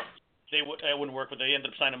 I wouldn't work with. They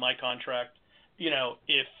ended up signing my contract.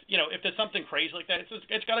 If there's something crazy like that,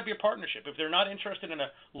 it's got to be a partnership. If they're not interested in a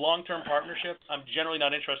long-term partnership, I'm generally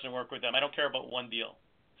not interested in working with them. I don't care about one deal.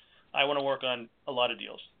 I want to work on a lot of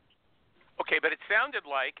deals. Okay, but it sounded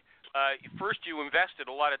like first you invested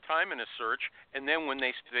a lot of time in a search, and then when they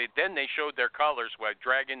showed their colors,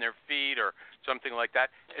 dragging their feet or something like that,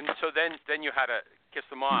 and so then you had to kiss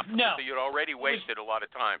them off. No, so you'd already wasted a lot of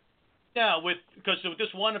time. Yeah, because with this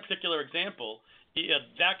one particular example.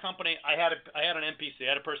 That company, I had an NPC,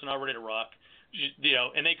 I had a person all ready to rock,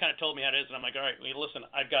 and they kind of told me how it is, and I'm like, all right, listen,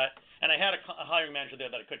 I had a hiring manager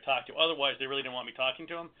there that I could talk to. Otherwise, they really didn't want me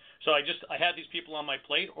talking to them. So I had these people on my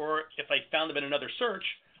plate, or if I found them in another search,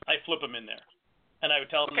 I flip them in there, and I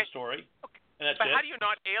would tell them the story. Okay. And that's but it. how do you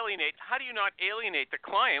not alienate the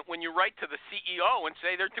client when you write to the CEO and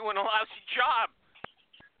say they're doing a lousy job?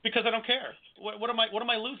 Because I don't care. What am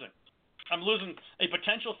I losing? I'm losing a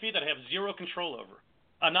potential fee that I have zero control over.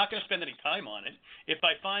 I'm not going to spend any time on it. If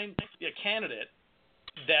I find a candidate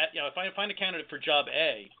that, if I find a candidate for job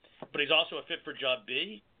A, but he's also a fit for job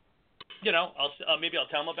B, maybe I'll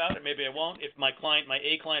tell him about it. Maybe I won't. If my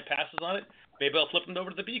A client passes on it, maybe I'll flip him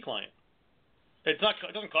over to the B client. It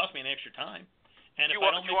doesn't cost me any extra time. And if I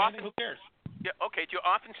don't make anything, who cares? Yeah, okay. Do you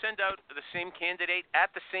often send out the same candidate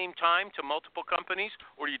at the same time to multiple companies,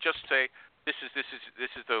 or do you just say, this is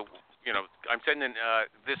the, I'm sending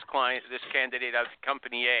this candidate out to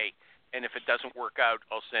company A, and if it doesn't work out,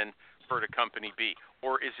 I'll send her to company B,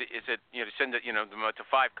 or is it send it them out to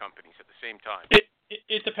 5 companies at the same time?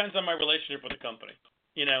 It depends on my relationship with the company.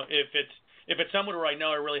 If it's someone where I know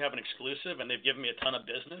I really have an exclusive and they've given me a ton of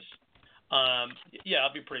business, I'll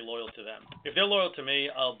be pretty loyal to them. If they're loyal to me,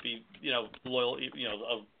 I'll be loyal.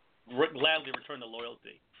 I'll gladly return the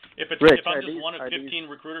loyalty. If I'm just one of 15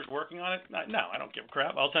 recruiters working on it, no, I don't give a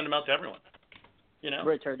crap. I'll send them out to everyone.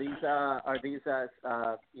 Rich, are these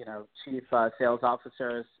chief sales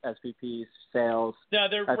officers, SVPs, sales? No,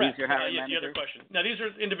 they're reps. These your hiring managers? The other question. No, these are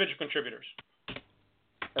individual contributors.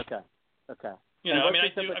 Okay. I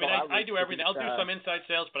do everything. I'll do some inside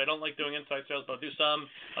sales, but I don't like doing inside sales. But I'll do some.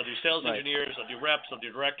 I'll do sales engineers. I'll do reps. I'll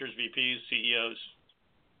do directors, VPs, CEOs.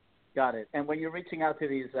 Got it. And when you're reaching out to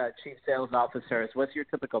these chief sales officers, what's your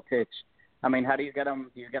typical pitch? I mean, how do you get them?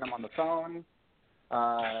 Do you get them on the phone?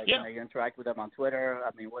 You interact with them on Twitter.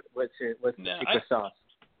 I mean, what's the secret sauce?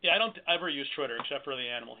 Yeah, I don't ever use Twitter except for the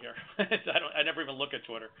animal here. I never even look at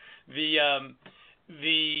Twitter.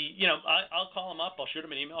 I'll call them up. I'll shoot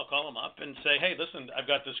them an email. I'll call them up and say, hey, listen, I've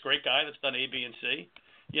got this great guy that's done A, B, and C.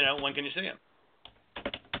 When can you see him?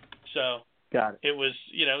 So got it. It was,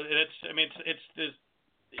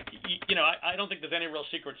 I don't think there's any real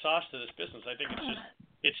secret sauce to this business. I think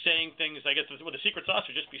it's saying things. I guess with the secret sauce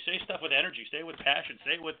would just be say stuff with energy, say it with passion,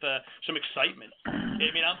 say it with some excitement. I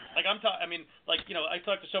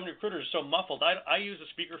talk to so many recruiters so muffled. I use a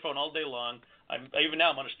speakerphone all day long. Even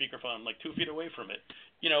now I'm on a speakerphone. I'm like 2 feet away from it.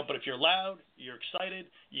 But if you're loud, you're excited.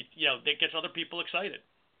 That gets other people excited,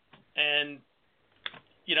 and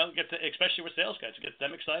especially with sales guys, it gets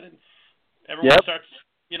them excited. Everyone starts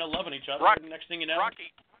loving each other. And next thing you know, Rocky,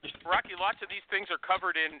 lots of these things are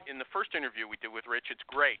covered in the first interview we did with Rich. It's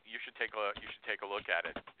great. You should take a look at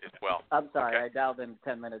it as well. I'm sorry, okay? I dialed in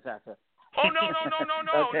 10 minutes after. Oh, no.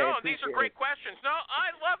 Okay, No, these are appreciate great it. questions. No,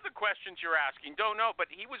 I love the questions you're asking. Don't know, but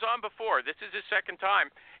he was on before. This is his second time.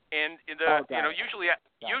 And Got it. usually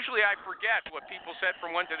I forget what people said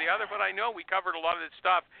from one to the other, but I know we covered a lot of this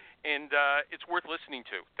stuff, and it's worth listening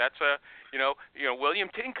to. That's William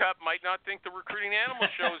Tincup might not think the Recruiting Animal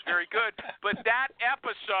Show is very good, but that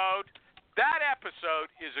episode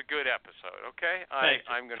is a good episode. Okay,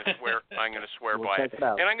 I'm going to swear. I'm going to swear We'll by check it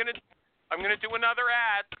out. And I'm going to do another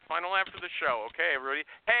ad, final ad for the show. Okay, everybody.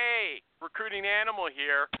 Hey, Recruiting Animal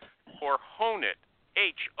here for Honeit,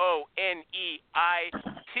 HONEIT.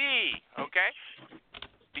 Okay,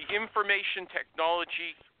 the information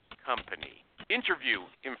technology company. Interview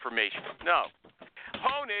information. No.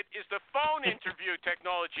 Honeit is the phone interview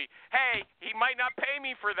technology. Hey, he might not pay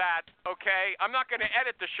me for that, okay? I'm not going to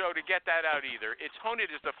edit the show to get that out either. Honeit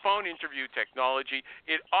is the phone interview technology.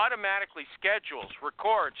 It automatically schedules,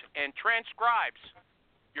 records, and transcribes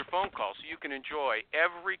your phone call so you can enjoy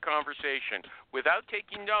every conversation without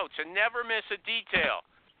taking notes and never miss a detail.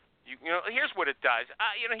 Here's what it does.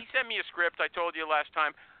 He sent me a script. I told you last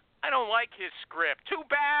time. I don't like his script. Too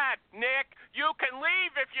bad, Nick. You can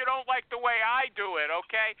leave if you don't like the way I do it,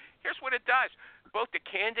 okay? Here's what it does. Both the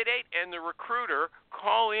candidate and the recruiter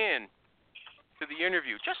call in to the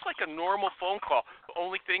interview, just like a normal phone call. The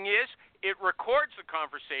only thing is, it records the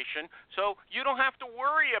conversation, so you don't have to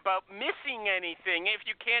worry about missing anything. If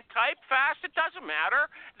you can't type fast, it doesn't matter.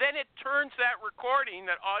 Then it turns that recording,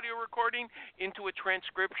 that audio recording, into a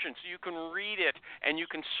transcription, so you can read it, and you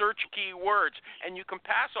can search keywords, and you can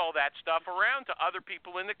pass all that stuff around to other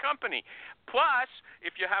people in the company. Plus,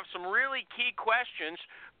 if you have some really key questions,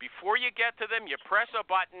 before you get to them, you press a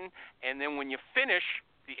button, and then when you finish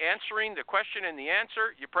the question and the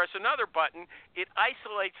answer, you press another button. It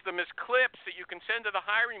isolates them as clips that you can send to the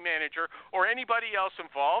hiring manager or anybody else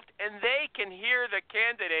involved, and they can hear the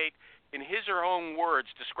candidate in his or her own words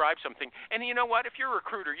describe something. And you know what? If you're a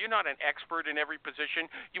recruiter, you're not an expert in every position.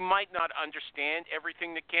 You might not understand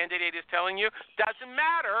everything the candidate is telling you. Doesn't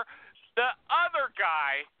matter. The other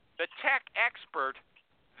guy, the tech expert,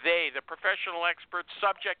 the professional expert,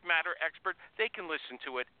 subject matter expert, they can listen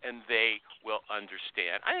to it and they will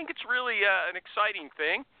understand. I think it's really an exciting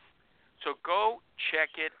thing. So go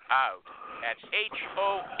check it out at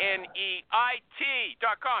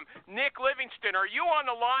HONEIT.com. Nick Livingston, are you on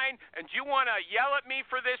the line and do you want to yell at me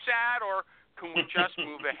for this ad or can we just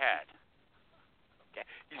move ahead? Okay.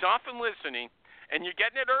 He's often listening and you're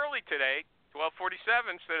getting it early today,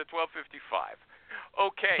 12:47 instead of 12:55.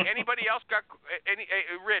 Okay. Anybody else got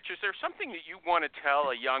Rich, is there something that you want to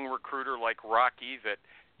tell a young recruiter like Rocky that,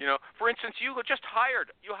 for instance, you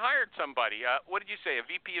hired somebody. What did you say? A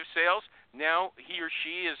VP of sales? Now he or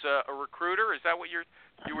she is a recruiter? Is that what you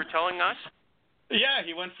were telling us? Yeah,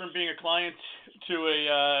 he went from being a client to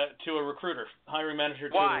a recruiter, hiring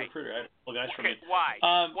manager to a recruiter. I have guys from me. Why?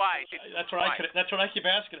 Why? That's what I keep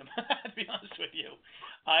asking him. To be honest with you,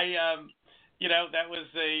 that was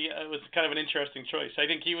it was kind of an interesting choice. I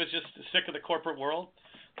think he was just sick of the corporate world,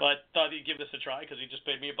 but thought he'd give this a try because he just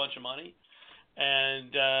paid me a bunch of money,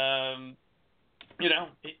 and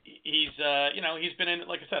he's been in,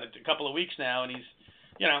 like I said, a couple of weeks now, and he's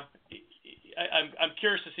I'm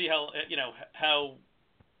curious to see how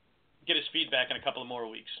get his feedback in a couple of more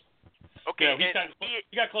weeks. Okay, he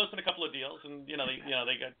got close in a couple of deals, and they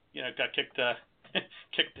got kicked down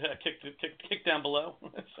below.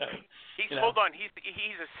 So, hold on. He's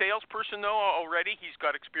a salesperson though already. He's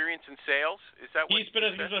got experience in sales. Is that what he's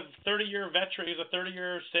a 30-year veteran. He's a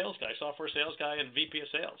 30-year sales guy, software sales guy, and VP of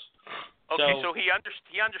sales. Okay, so he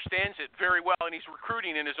understands it very well, and he's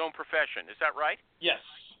recruiting in his own profession. Is that right? Yes,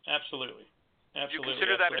 absolutely. Do you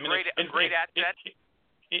consider that a great asset?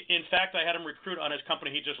 In fact, I had him recruit on his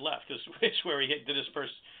company he just left. It's where he did his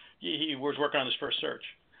first. He was working on his first search.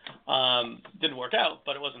 Didn't work out,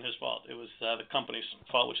 but it wasn't his fault. It was the company's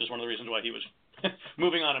fault, which is one of the reasons why he was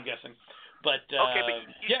moving on, I'm guessing. But okay, but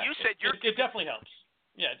you said it definitely helps.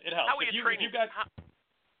 Yeah, it helps. How are you training? Go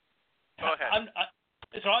ahead.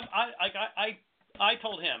 I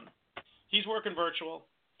told him he's working virtual.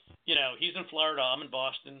 He's in Florida. I'm in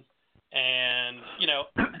Boston. And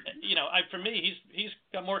for me, he's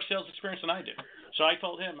got more sales experience than I do. So I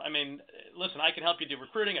told him, listen, I can help you do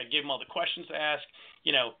recruiting. I gave him all the questions to ask,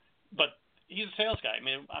 but he's a sales guy.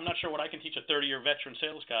 I'm not sure what I can teach a 30-year veteran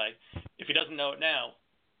sales guy if he doesn't know it now.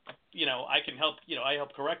 I can help. I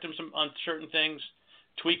help correct him on certain things,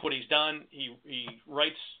 tweak what he's done. He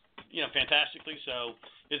writes, fantastically. So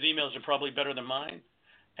his emails are probably better than mine.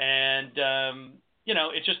 And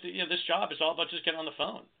it's just this job is all about just getting on the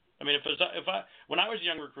phone. I mean, when I was a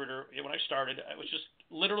young recruiter, when I started, I was just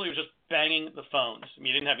banging the phones. I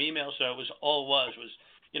mean, you didn't have email, so it was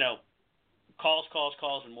calls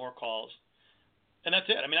and more calls, and that's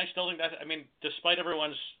it. I mean, I still think that. I mean, despite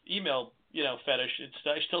everyone's email, fetish,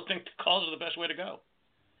 I still think the calls are the best way to go.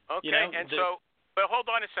 Okay, but hold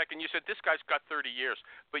on a second. You said this guy's got 30 years,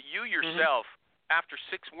 but you yourself, after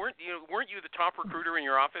weren't you the top recruiter in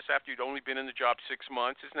your office after you'd only been in the job 6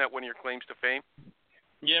 months? Isn't that one of your claims to fame?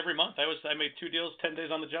 Yeah, every month I made 2 deals, 10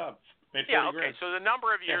 days on the job. Made 40 yeah, okay. grand. So the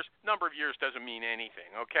number of years doesn't mean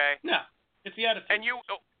anything, okay? No, it's the attitude. And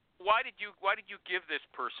why did you give this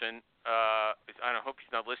person? I hope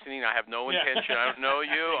he's not listening. I have no intention. I don't know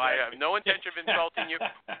you. I have no intention of insulting you.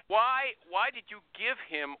 Why did you give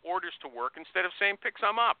him orders to work instead of saying pick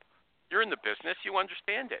some up? You're in the business. You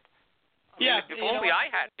understand it. I mean, if only I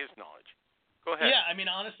had his knowledge. Go ahead. Yeah, I mean,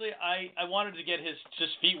 honestly, I wanted to get his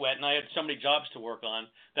feet wet, and I had so many jobs to work on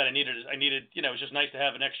that I needed. It was just nice to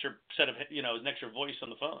have an extra set of, an extra voice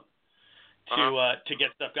on the phone to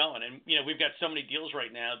get stuff going. And we've got so many deals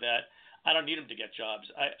right now that I don't need him to get jobs.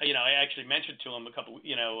 I actually mentioned to him about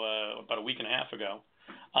a week and a half ago,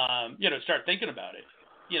 to start thinking about it,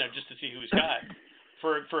 just to see who he's got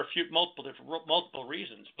for multiple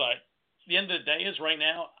reasons, but. The end of the day is right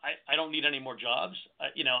now I don't need any more jobs.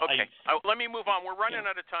 Okay. Let me move on. We're running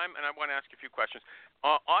out of time, and I want to ask you a few questions.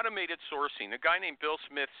 Automated sourcing. A guy named Bill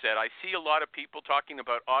Smith said, I see a lot of people talking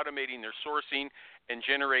about automating their sourcing and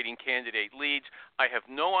generating candidate leads. I have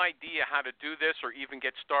no idea how to do this or even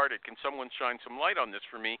get started. Can someone shine some light on this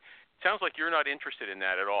for me? Sounds like you're not interested in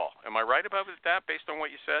that at all. Am I right about that based on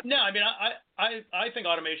what you said? No, I mean I think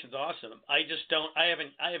automation's awesome. I just don't. I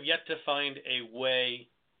have yet to find a way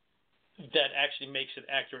that actually makes it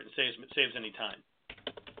accurate and saves any time.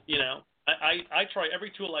 I try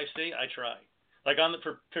every tool I see. I try. Like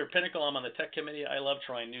for Pinnacle, I'm on the tech committee. I love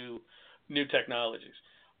trying new technologies.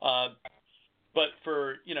 But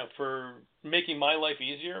for making my life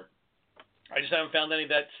easier, I just haven't found any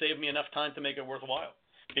that saved me enough time to make it worthwhile.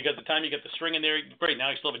 Because the time you get the string in there, great. Now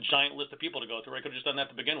I still have a giant list of people to go through. I could have just done that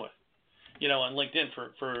to begin with. On LinkedIn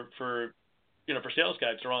for sales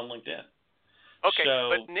guides, they're on LinkedIn. Okay,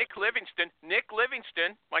 but Nick Livingston,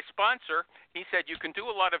 my sponsor, he said you can do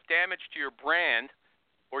a lot of damage to your brand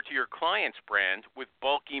or to your client's brand with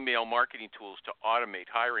bulk email marketing tools to automate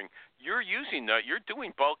hiring. You're doing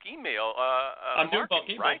bulk email I'm doing bulk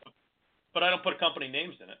email, right? But I don't put company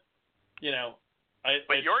names in it.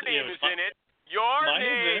 But your name is in it. Your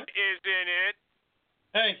name is in it.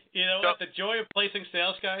 Hey, what the joy of placing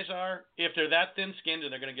sales guys are? If they're that thin-skinned and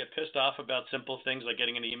they're going to get pissed off about simple things like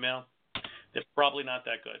getting an email, they're probably not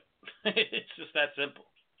that good. It's just that simple.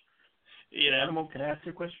 Animal, can I ask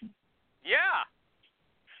you a question? Yeah.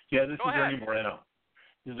 Yeah, this is Ernie Moreno.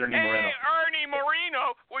 Ernie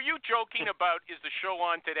Moreno. Were you joking about is the show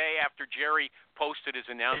on today after Jerry posted his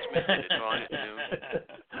announcement that it's on at noon?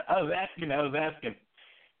 I was asking.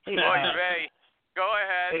 Hey, go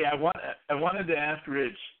ahead. Hey, I wanted to ask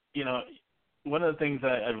Rich, one of the things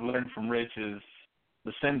I've learned from Rich is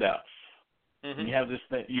the send-outs. Mm-hmm. You have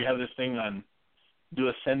this thing on do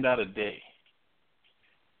a send-out a day.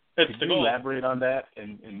 Could you elaborate on that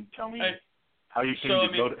and tell me how you came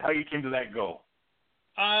to that goal?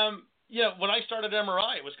 When I started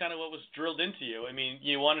MRI, it was kind of what was drilled into you. I mean,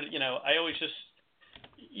 you wanted, I always just,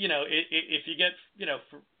 if you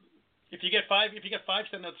get 5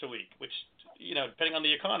 send-outs a week, which, depending on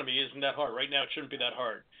the economy, isn't that hard. Right now, it shouldn't be that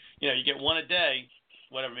hard. You get 1 a day,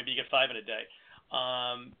 whatever, maybe you get 5 in a day.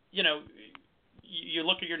 You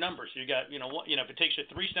look at your numbers. You got, if it takes you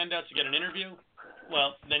 3 send-outs to get an interview,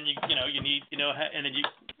 well, then you need, and then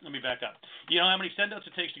let me back up. You know how many send-outs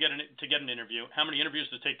it takes to get an interview? How many interviews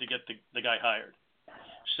does it take to get the guy hired?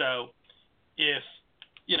 So, if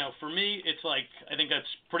for me, it's like I think that's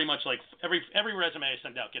pretty much like every resume I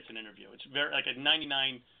send out gets an interview. It's very like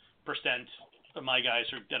 99% of my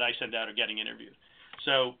guys that I send out are getting interviewed.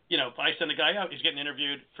 So, if I send a guy out, he's getting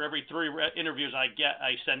interviewed. For every 3 interviews I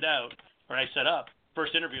send out. Or I set up,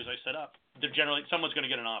 first interviews I set up, they're generally someone's going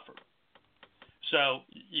to get an offer. So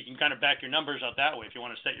you can kind of back your numbers out that way if you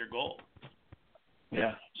want to set your goal.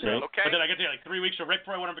 Yeah. So, okay. But then I get to 3 weeks, so right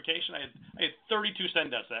before I went on vacation, I had 32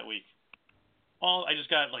 send-outs that week. I just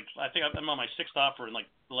got I think I'm on my 6th offer in the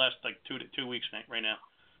last 2 weeks right now.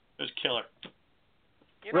 It was killer.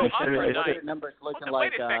 What are numbers looking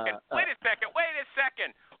like? Wait a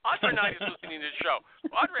second. Audra Knight is listening to the show.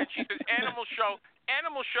 Audra, she says, Animal Show,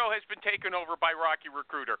 Animal Show has been taken over by Rocky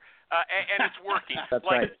Recruiter, and it's working. That's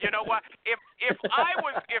right. You know what? If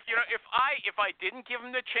I didn't give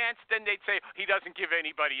him the chance, then they'd say he doesn't give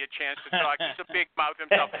anybody a chance to talk. He's a big mouth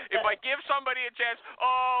himself. If I give somebody a chance,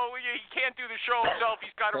 he can't do the show himself.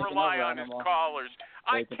 He's got to rely on his callers.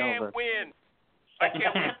 I can't win.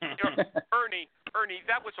 Ernie,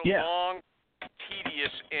 that was a long,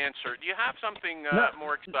 tedious answer. Do you have something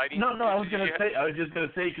more exciting? No. I was just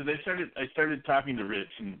gonna say because I started talking to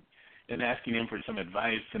Rich and asking him for some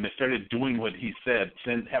advice, and I started doing what he said.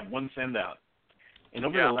 Have one send out, and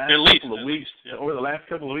over the last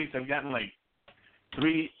couple of weeks, I've gotten like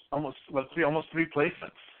almost three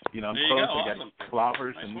placements. You know, I'm close. I got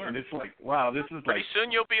clobbers, and it's like, wow, this is pretty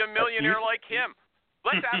soon you'll be a millionaire like him.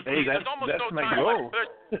 Let's ask you. There's almost no time left.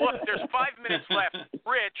 Look, there's 5 minutes left.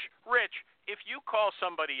 Rich, if you call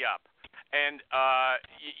somebody up and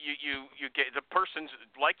you get the person's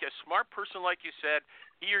like a smart person, like you said,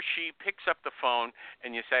 he or she picks up the phone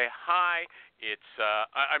and you say, "Hi, it's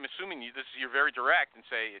I'm assuming you're very direct and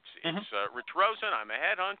say it's Rich Rosen. I'm a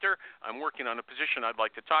headhunter. I'm working on a position I'd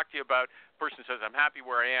like to talk to you about." Person says, "I'm happy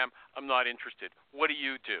where I am. I'm not interested." What do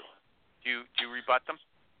you do? Do you rebut them?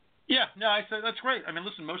 Yeah, no, I say that's great. I mean,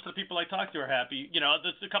 listen, most of the people I talk to are happy. You know,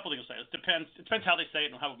 there's a couple things to say. It depends how they say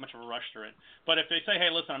it and how much of a rush they're in. But if they say, "Hey,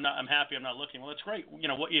 listen, I'm happy, I'm not looking," well, that's great. You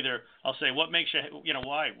know, I'll say, "What makes you,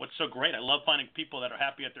 why? What's so great?" I love finding people that are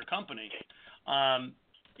happy at their company. And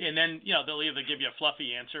then, they'll either give you a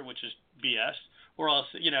fluffy answer, which is BS, or else,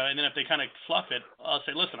 and then if they kind of fluff it, I'll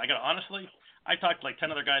say, "Listen, I talked to like 10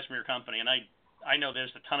 other guys from your company, and I know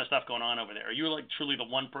there's a ton of stuff going on over there. Are you like truly the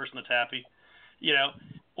one person that's happy?"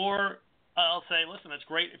 Or I'll say, "Listen, that's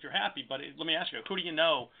great if you're happy, but let me ask you, who do you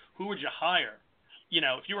know? Who would you hire?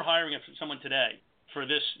 If you were hiring someone today for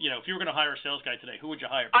this, if you were going to hire a sales guy today, who would you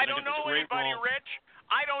hire?" I don't know anybody, Rich.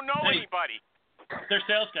 I don't know anybody. They're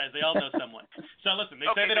sales guys. They all know someone. So listen, they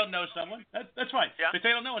say they don't know someone. That's fine. Yeah. They say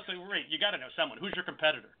they don't know it. So great, you got to know someone. Who's your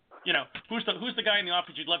competitor? Who's the guy in the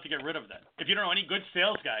office you'd love to get rid of then? If you don't know any good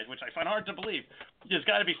sales guys, which I find hard to believe, there's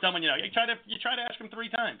got to be someone. You try to ask them 3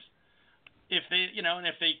 times. If they, and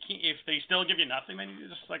if they still give you nothing, then you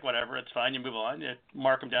just like whatever, it's fine. You move on. You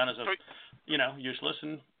mark them down as useless,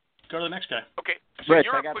 and go to the next guy. Okay. So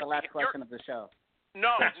Rich, I got the last question of the show.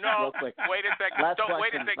 No. Real quick. Wait a second. Last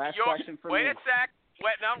question for wait me. a sec.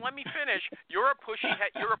 Now let me finish. You're a pushy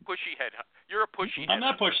head. You're a pushy head. I'm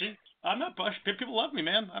not pushy. People love me,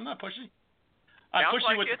 man. I'm not pushy. I'm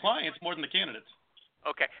pushy with the clients more than the candidates.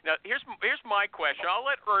 Okay. Now here's my question. I'll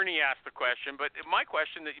let Ernie ask the question, but my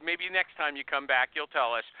question that maybe next time you come back you'll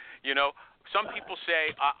tell us. Some people say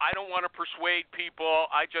I don't want to persuade people.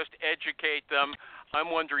 I just educate them. I'm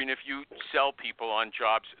wondering if you sell people on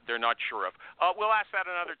jobs they're not sure of. We'll ask that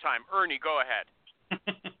another time. Ernie, go ahead.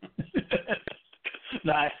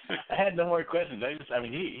 No, I had no more questions. I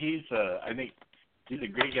think he's a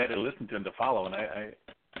great guy to listen to and to follow, and I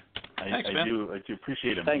do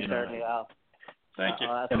appreciate him. Thanks, Ernie. Thank you.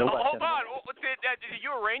 Hold on. Did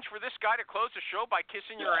you arrange for this guy to close the show by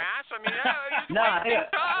kissing your ass? I mean, No,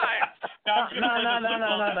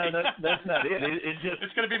 that's not it.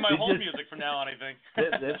 It's going to be my whole music from now on, I think.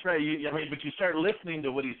 That's right. But you start listening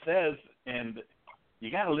to what he says, and you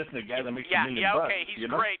got to listen to a guy that makes $1 million. Okay, he's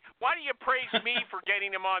great. Why don't you praise me for getting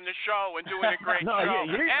him on the show and doing a great show?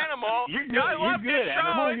 Animal, I love this show.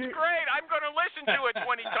 Animal, it's great. I'm going to listen to it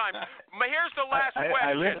 20 times. Here's the last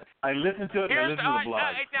question. I listen to it and I listen to the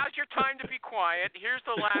blog. Now's your time to be quiet. Here's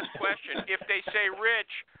the last question. If they say, "Rich,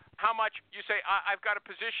 how much?" You say, "I've got a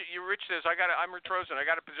position." Rich says, "I'm Rich Rosen. I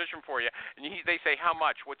got a position for you." And they say, "How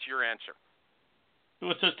much?" What's your answer?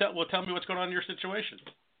 Well, tell me what's going on in your situation.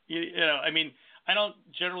 I don't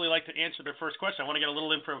generally like to answer their first question. I want to get a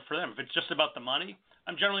little info for them. If it's just about the money,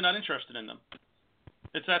 I'm generally not interested in them.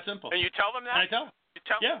 It's that simple. And you tell them that? And I tell them. You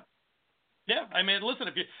tell them? Yeah. I mean, listen,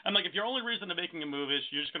 if your only reason to making a move is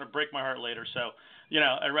you're just going to break my heart later. So,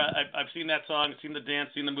 I've seen that song, seen the dance,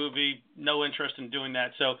 seen the movie, no interest in doing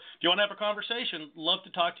that. So if you want to have a conversation, love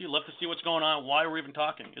to talk to you, love to see what's going on, why we're even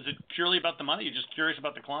talking. Is it purely about the money? You're just curious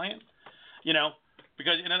about the client?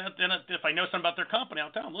 Because then if I know something about their company, I'll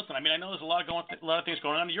tell them, "Listen, I know there's a lot of things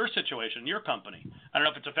going on in your situation, in your company. I don't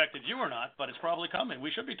know if it's affected you or not, but it's probably coming. We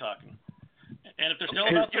should be talking." And if they're still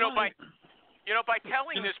about the money, by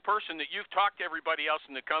telling this person that you've talked to everybody else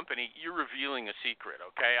in the company, you're revealing a secret.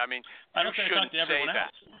 Okay, I mean, I don't you say shouldn't I talked to everyone say that.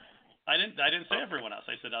 else. I didn't say everyone else.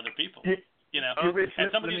 I said other people. Rich, and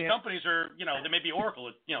some of these companies are, they may be Oracle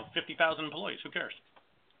with 50,000 employees. Who cares?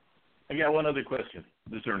 I got one other question.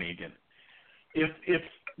 This is Ernie again. If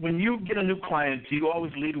when you get a new client, do you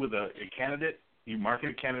always lead with a candidate? You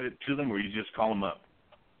market a candidate to them, or you just call them up?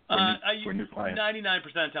 for new clients? 99%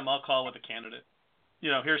 of the time, I'll call with a candidate.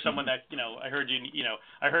 Here's someone that I heard you.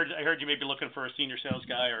 I heard you may be looking for a senior sales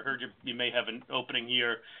guy, or heard you may have an opening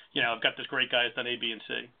here. I've got this great guy that's done A, B, and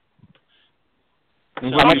C. So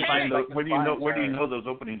where do you know those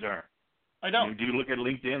openings are? I don't. Do you look at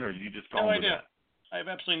LinkedIn, or do you just call them? No idea. I have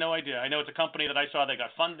absolutely no idea. I know it's a company that I saw they got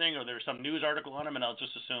funding, or there's some news article on them, and I'll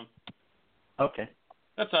just assume. Okay.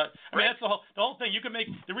 That's that's the whole thing.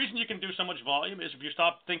 The reason you can do so much volume is if you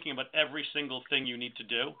stop thinking about every single thing you need to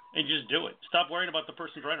do and you just do it. Stop worrying about the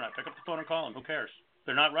person's right or not. Pick up the phone and call them. Who cares?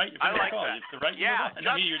 They're not right. You pick up the call. If they're right, you move on.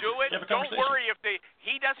 Just do it. Don't worry if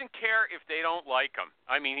he doesn't care if they don't like him.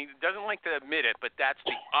 I mean, he doesn't like to admit it, but that's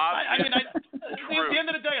the obvious truth. At the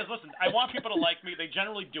end of the day, listen, I want people to like me. They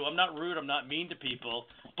generally do. I'm not rude. I'm not mean to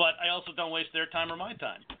people, but I also don't waste their time or my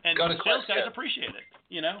time. And sales guys appreciate it.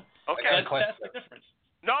 Okay. That's the difference.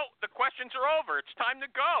 No, the questions are over. It's time to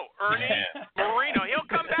go. Ernie Marino, he'll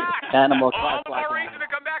come back. Animal All the more reason to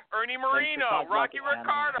come back. Ernie Marino, Rocky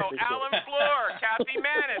Ricardo, Alan Fleur, Kathy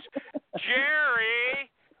Manis, Jerry,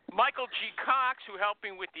 Michael G. Cox, who helped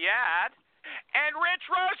me with the ad, and Rich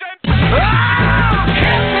Rosen.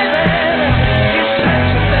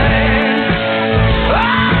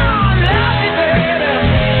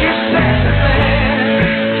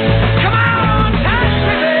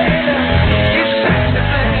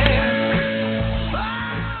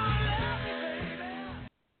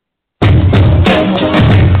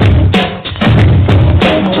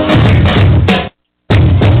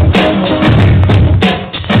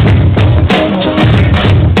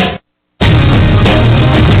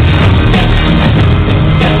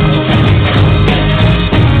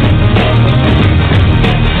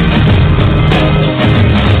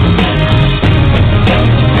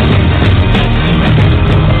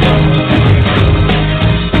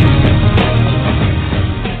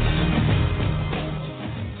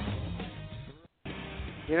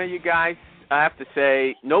 You guys, I have to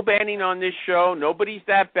say, no banning on this show. Nobody's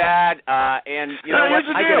that bad. And you know what?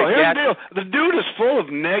 Here's the deal. The dude is full of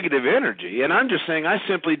negative energy, and I'm just saying I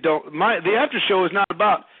simply don't. The after show is not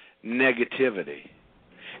about negativity.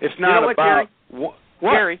 It's not about Gary?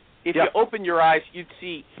 Gary, if you open your eyes, you'd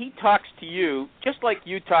see he talks to you just like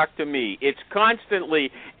you talk to me. It's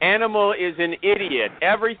constantly, Animal is an idiot.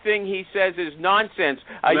 Everything he says is nonsense.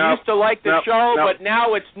 I used to like the show, but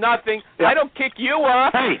now it's nothing. I don't kick you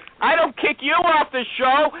off. Hey. I don't kick you off the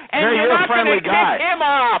show, and you're not going to kick him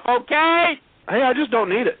off, okay? Hey, I just don't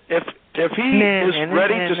need it. If he is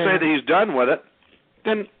ready to say that he's done with it,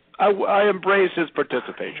 then I embrace his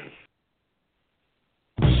participation.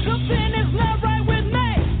 Something